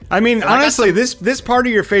 I mean, honestly, this part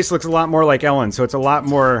of your face looks a lot more like Ellen, so it's a lot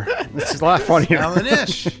funnier.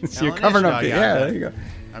 Ellen-ish. So you're covering up. Yeah, There you go.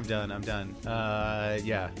 I'm done.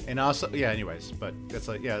 Yeah, and also, anyways, but it's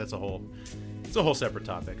a whole separate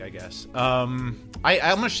topic, I guess. I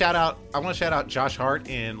want to shout out Josh Hart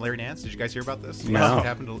and Larry Nance. Did you guys hear about this? No. What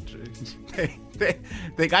happened to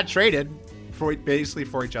they got traded for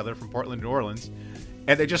each other from Portland to New Orleans,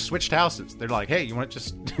 and they just switched houses. They're like, hey, you want to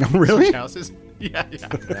just Really? switch houses? Yeah.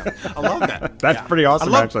 I love that. That's pretty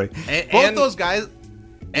awesome, actually. Both those guys.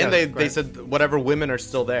 And Yeah, they said whatever women are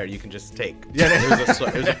still there, you can just take. Yeah, it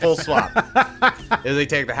was a full swap. They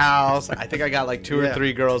take the house. I think I got like 2 or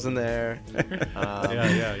 3 girls in there.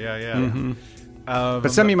 Yeah. Mm-hmm. But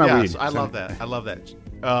send me my weed. So I love that.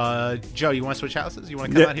 Joe, you want to switch houses? You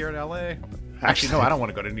want to come out here in LA? Actually, no, I don't want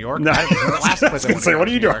to go to New York. No. The last place I Say, what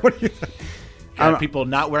are you doing? People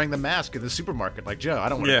not wearing the mask in the supermarket, like Joe. I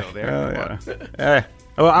don't want to go there.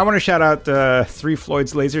 Well, I want to shout out 3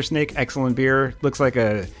 Floyd's Laser Snake. Excellent beer. Looks like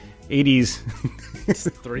a 80s.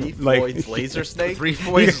 3 Floyd's Laser Snake. 3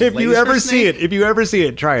 Floyd's If you ever Snake? see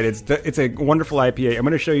it, try it. It's a wonderful IPA. I'm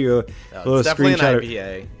going to show you a little It's definitely an screenshot.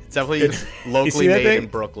 IPA. It's definitely locally that made thing? in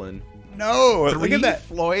Brooklyn. No, look 3 at that.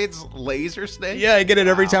 Floyd's Laser Snake. Yeah, I get it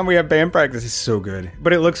every time we have band practice. It's so good,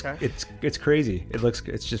 but it looks it's crazy.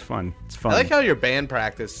 It's just fun. It's fun. I like how your band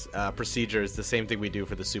practice procedure is the same thing we do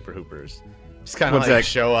for the Super Hoopers. Just kind of What's like that?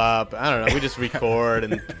 show up. I don't know. We just record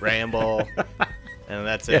and ramble, and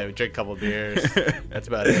that's it. We drink a couple beers. That's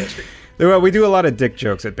about it. Well, we do a lot of dick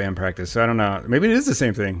jokes at band practice, so I don't know. Maybe it is the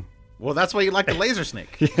same thing. Well, that's why you like the Laser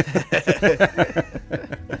Snake.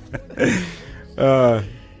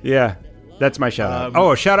 Yeah, that's my shout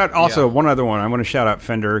out. Shout out also one other one. I want to shout out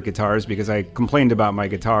Fender guitars because I complained about my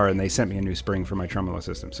guitar and they sent me a new spring for my tremolo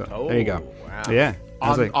system. So there you go. Wow. Yeah.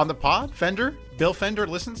 On the pod, Bill Fender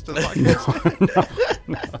listens to the podcast.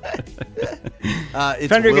 It's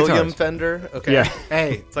Fender William guitars. Fender. Okay. Yeah.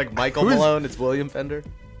 Hey, It's like Michael Malone. It's William Fender.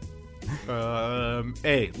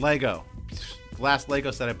 hey, Lego. Last Lego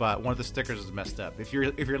set I bought, one of the stickers is messed up. If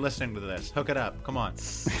you're listening to this, hook it up. Come on.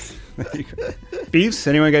 Beefs?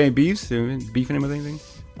 Anyone got any beefs? Beefing him with anything?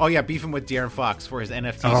 Oh yeah, beefing with De'Aaron Fox for his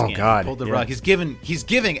NFT Oh, scam. God, Pulled the yeah. rug. He's giving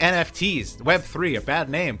NFTs, Web3, a bad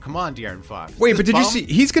name. Come on, De'Aaron Fox. Wait, This but did you bum- see?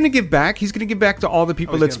 He's going to give back. He's going to give back to all the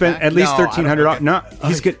people he's that giving spent back? at least No, I don't $1,300. think No,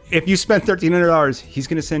 he's gonna. If you spent $1,300, he's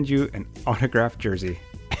going to send you an autographed jersey.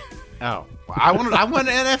 Oh, I want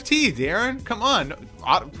an NFT, De'Aaron. Come on,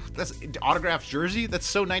 that's autographed jersey. That's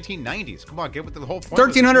so 1990s. Come on, get with the whole point.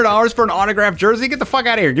 $1,300 for an autographed jersey? Get the fuck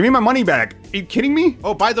out of here! Give me my money back. Are you kidding me?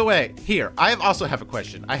 Oh, by the way, here I also have a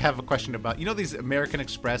question. I have a question about these American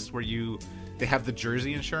Express where they have the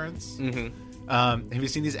jersey insurance. Mm-hmm. Have you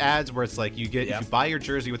seen these ads where it's like if you buy your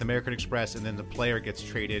jersey with American Express and then the player gets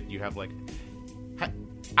traded, you have like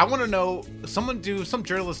I want to know, some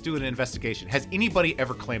journalist do an investigation. Has anybody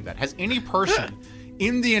ever claimed that? Has any person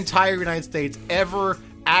in the entire United States ever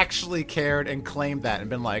actually cared and claimed that and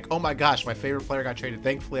been like, oh my gosh, my favorite player got traded.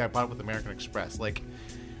 Thankfully, I bought it with American Express. Like,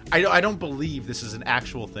 I don't believe this is an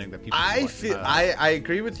actual thing that people do. I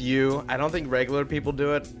agree with you. I don't think regular people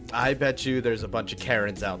do it. I bet you there's a bunch of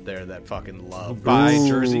Karens out there that fucking love buy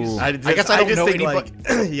jerseys. I guess I don't know anybody.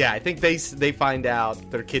 Yeah, I think they find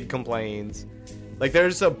out their kid complains. Like,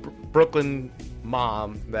 there's a Brooklyn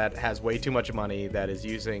mom that has way too much money that is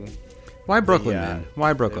using. Why Brooklyn, man?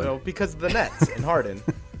 Why Brooklyn? You know, because of the Nets and Harden.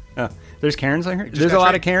 There's Karens here? There's a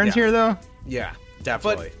lot of Karens here, though? Yeah,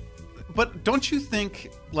 definitely. But don't you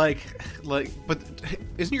think, but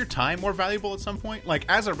isn't your time more valuable at some point? Like,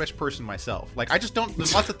 as a rich person myself, like, I just don't,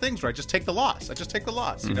 there's lots of things where I just take the loss.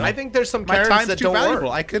 You know? I think there's some my Karens time's that too don't valuable.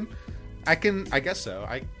 work. I guess so.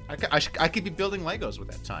 I could be building Legos with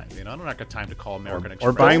that time. You know, I don't have time to call American Express.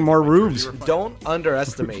 Or buying more roofs. Don't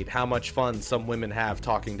underestimate how much fun some women have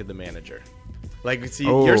talking to the manager. Like, see,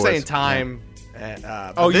 you're saying time.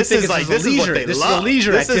 This is like this leisure. This is a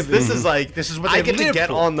leisure activity. This is like this is what I get to get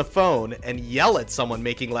on the phone and yell at someone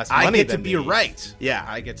making less money. I get to than be me. Right. Yeah,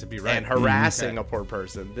 I get to be right and harassing a poor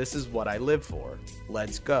person. This is what I live for.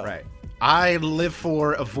 Let's go. Right. I live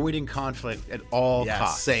for avoiding conflict at all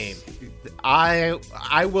costs. Same. I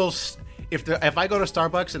will. If I go to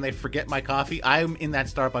Starbucks and they forget my coffee, I'm in that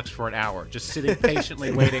Starbucks for an hour, just sitting patiently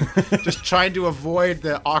waiting, just trying to avoid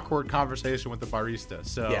the awkward conversation with the barista.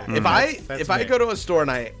 So yeah, if I go to a store and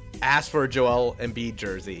I ask for a Joel Embiid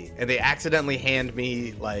jersey and they accidentally hand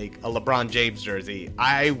me like a LeBron James jersey,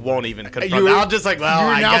 I won't even confront. I'll just like, well,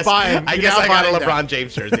 I guess I got a LeBron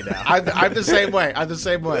James jersey now. I'm the same way.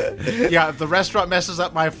 Yeah, if the restaurant messes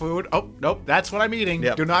up my food, oh nope, that's what I'm eating.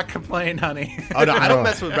 Yep. Do not complain, honey. Oh no, I don't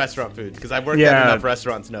mess with restaurant food because I've worked at enough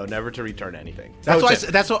restaurants. No, never to return anything. That's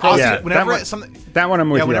what. Austin, whenever that one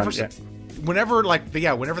I'm with you on. Whenever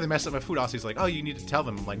they mess up my food, Aussie's like, "Oh, you need to tell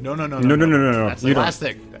them." I'm like, "No." That's the last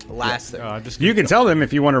thing. Last thing. You can tell them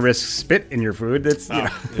if you want to risk spit in your food. That's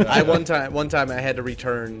one time I had to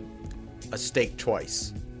return a steak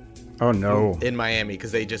twice. Oh no! In Miami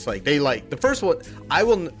because they the first one.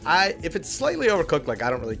 If it's slightly overcooked, like I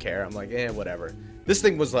don't really care. I'm like, whatever. This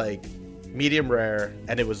thing was like medium rare,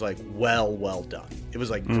 and it was like well done. It was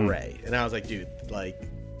like gray, and I was like, dude, like.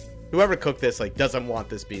 Whoever cooked this doesn't want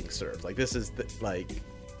this being served. Like this is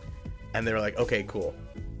and they were like, okay, cool.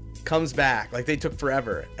 Comes back, they took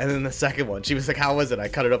forever. And then the second one, she was like, how was it? I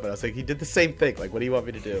cut it up and I was like, he did the same thing. Like, what do you want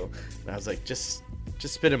me to do? And I was like, just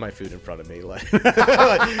spit in my food in front of me.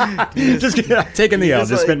 Just taking the L.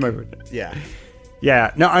 Just spit in my food. Yeah.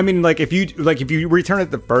 Yeah, no, I mean, if you return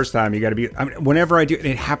it the first time, you got to be. I mean, whenever I do,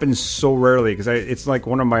 it happens so rarely because it's like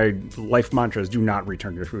one of my life mantras: do not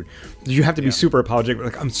return your food. You have to be super apologetic.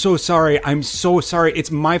 Like, I'm so sorry.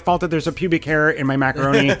 It's my fault that there's a pubic hair in my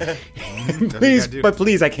macaroni.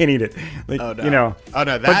 please, I can't eat it.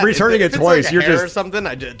 But returning it twice, you're just or something.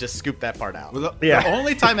 I just scoop that part out. Well, the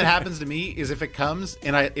only time it happens to me is if it comes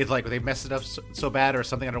and it's like they messed it up so bad or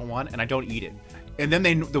something I don't want, and I don't eat it. And then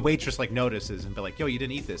the waitress notices and be like, "Yo, you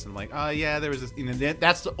didn't eat this." And I'm like, "Oh yeah, there was this." And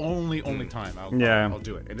that's the only time I'll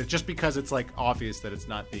do it. And it's just because it's obvious that it's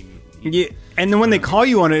not being eaten. Yeah. And then when they call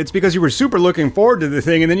you on it, it's because you were super looking forward to the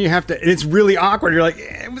thing, and then you have to. And it's really awkward. You're like,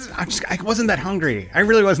 I wasn't that hungry. I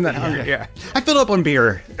really wasn't that hungry. Yeah. I filled up on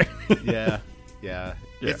beer. Yeah.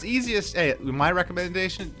 It's easiest. Hey, my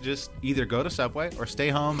recommendation: just either go to Subway or stay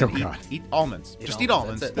home and eat almonds. Just eat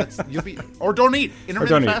almonds. You'll be, or don't eat.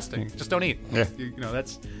 Intermittent fasting. Just don't eat. Yeah.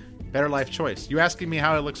 That's better life choice. You asking me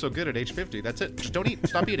how I look so good at age 50? That's it. Just don't eat.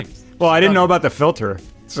 Stop eating. Well, I didn't know about the filter,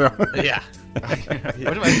 so yeah.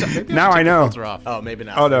 Now I know. Oh, maybe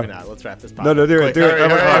not. Oh no. Maybe not. Let's wrap this. No, do it.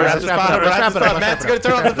 Let's wrap it up. Matt's gonna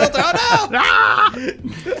turn off the filter. Oh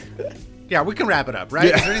no! Yeah, we can wrap it up, right?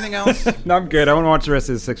 Yeah. Is there anything else? No, I'm good. I want to watch the rest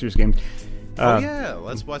of the Sixers game.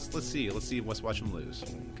 Let's watch. Let's see. Let's watch them lose.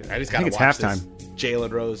 Okay. I just gotta watch halftime.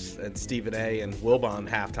 Jalen Rose and Stephen A. and Wilbon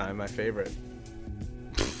halftime. My favorite.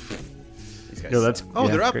 They're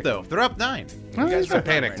up great. Though. They're up 9. You guys are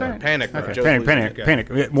panic mode. Panic mode. Okay.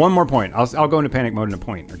 Panic. One more point. I'll go into panic mode in a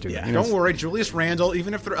point or two. Yeah. Don't worry, Julius Randle.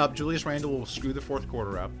 Even if they're up, Julius Randle will screw the fourth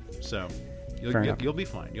quarter up. So you'll be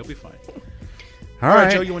fine. You'll be fine. All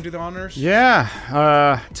right, Joe, you want to do the honors?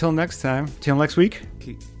 Yeah. Till next time. Till next week.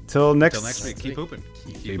 Till next week. Keep hooping.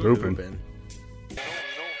 Keep hooping.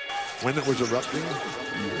 When it was erupting,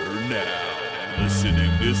 you're now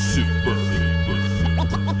listening to Super.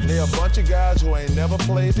 They're a bunch of guys who ain't never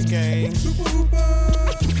played the game. Super Hooper.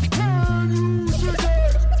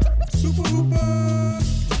 Super Hooper.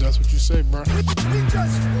 That's what you say, bro. We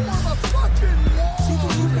just form a fucking wall. Super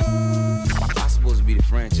Hooper.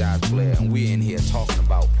 talking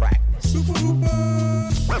about practice.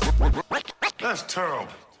 That's terrible.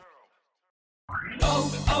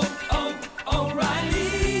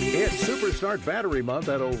 It's Superstart Battery Month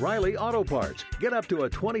at O'Reilly Auto Parts. Get up to a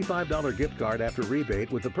 $25 gift card after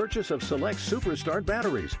rebate with the purchase of select Superstart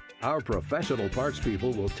batteries. Our professional parts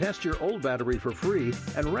people will test your old battery for free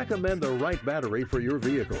and recommend the right battery for your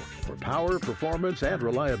vehicle. For power, performance, and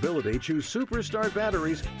reliability, choose Superstart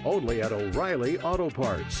batteries only at O'Reilly Auto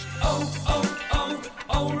Parts.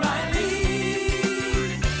 O'Reilly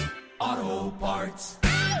Auto Parts.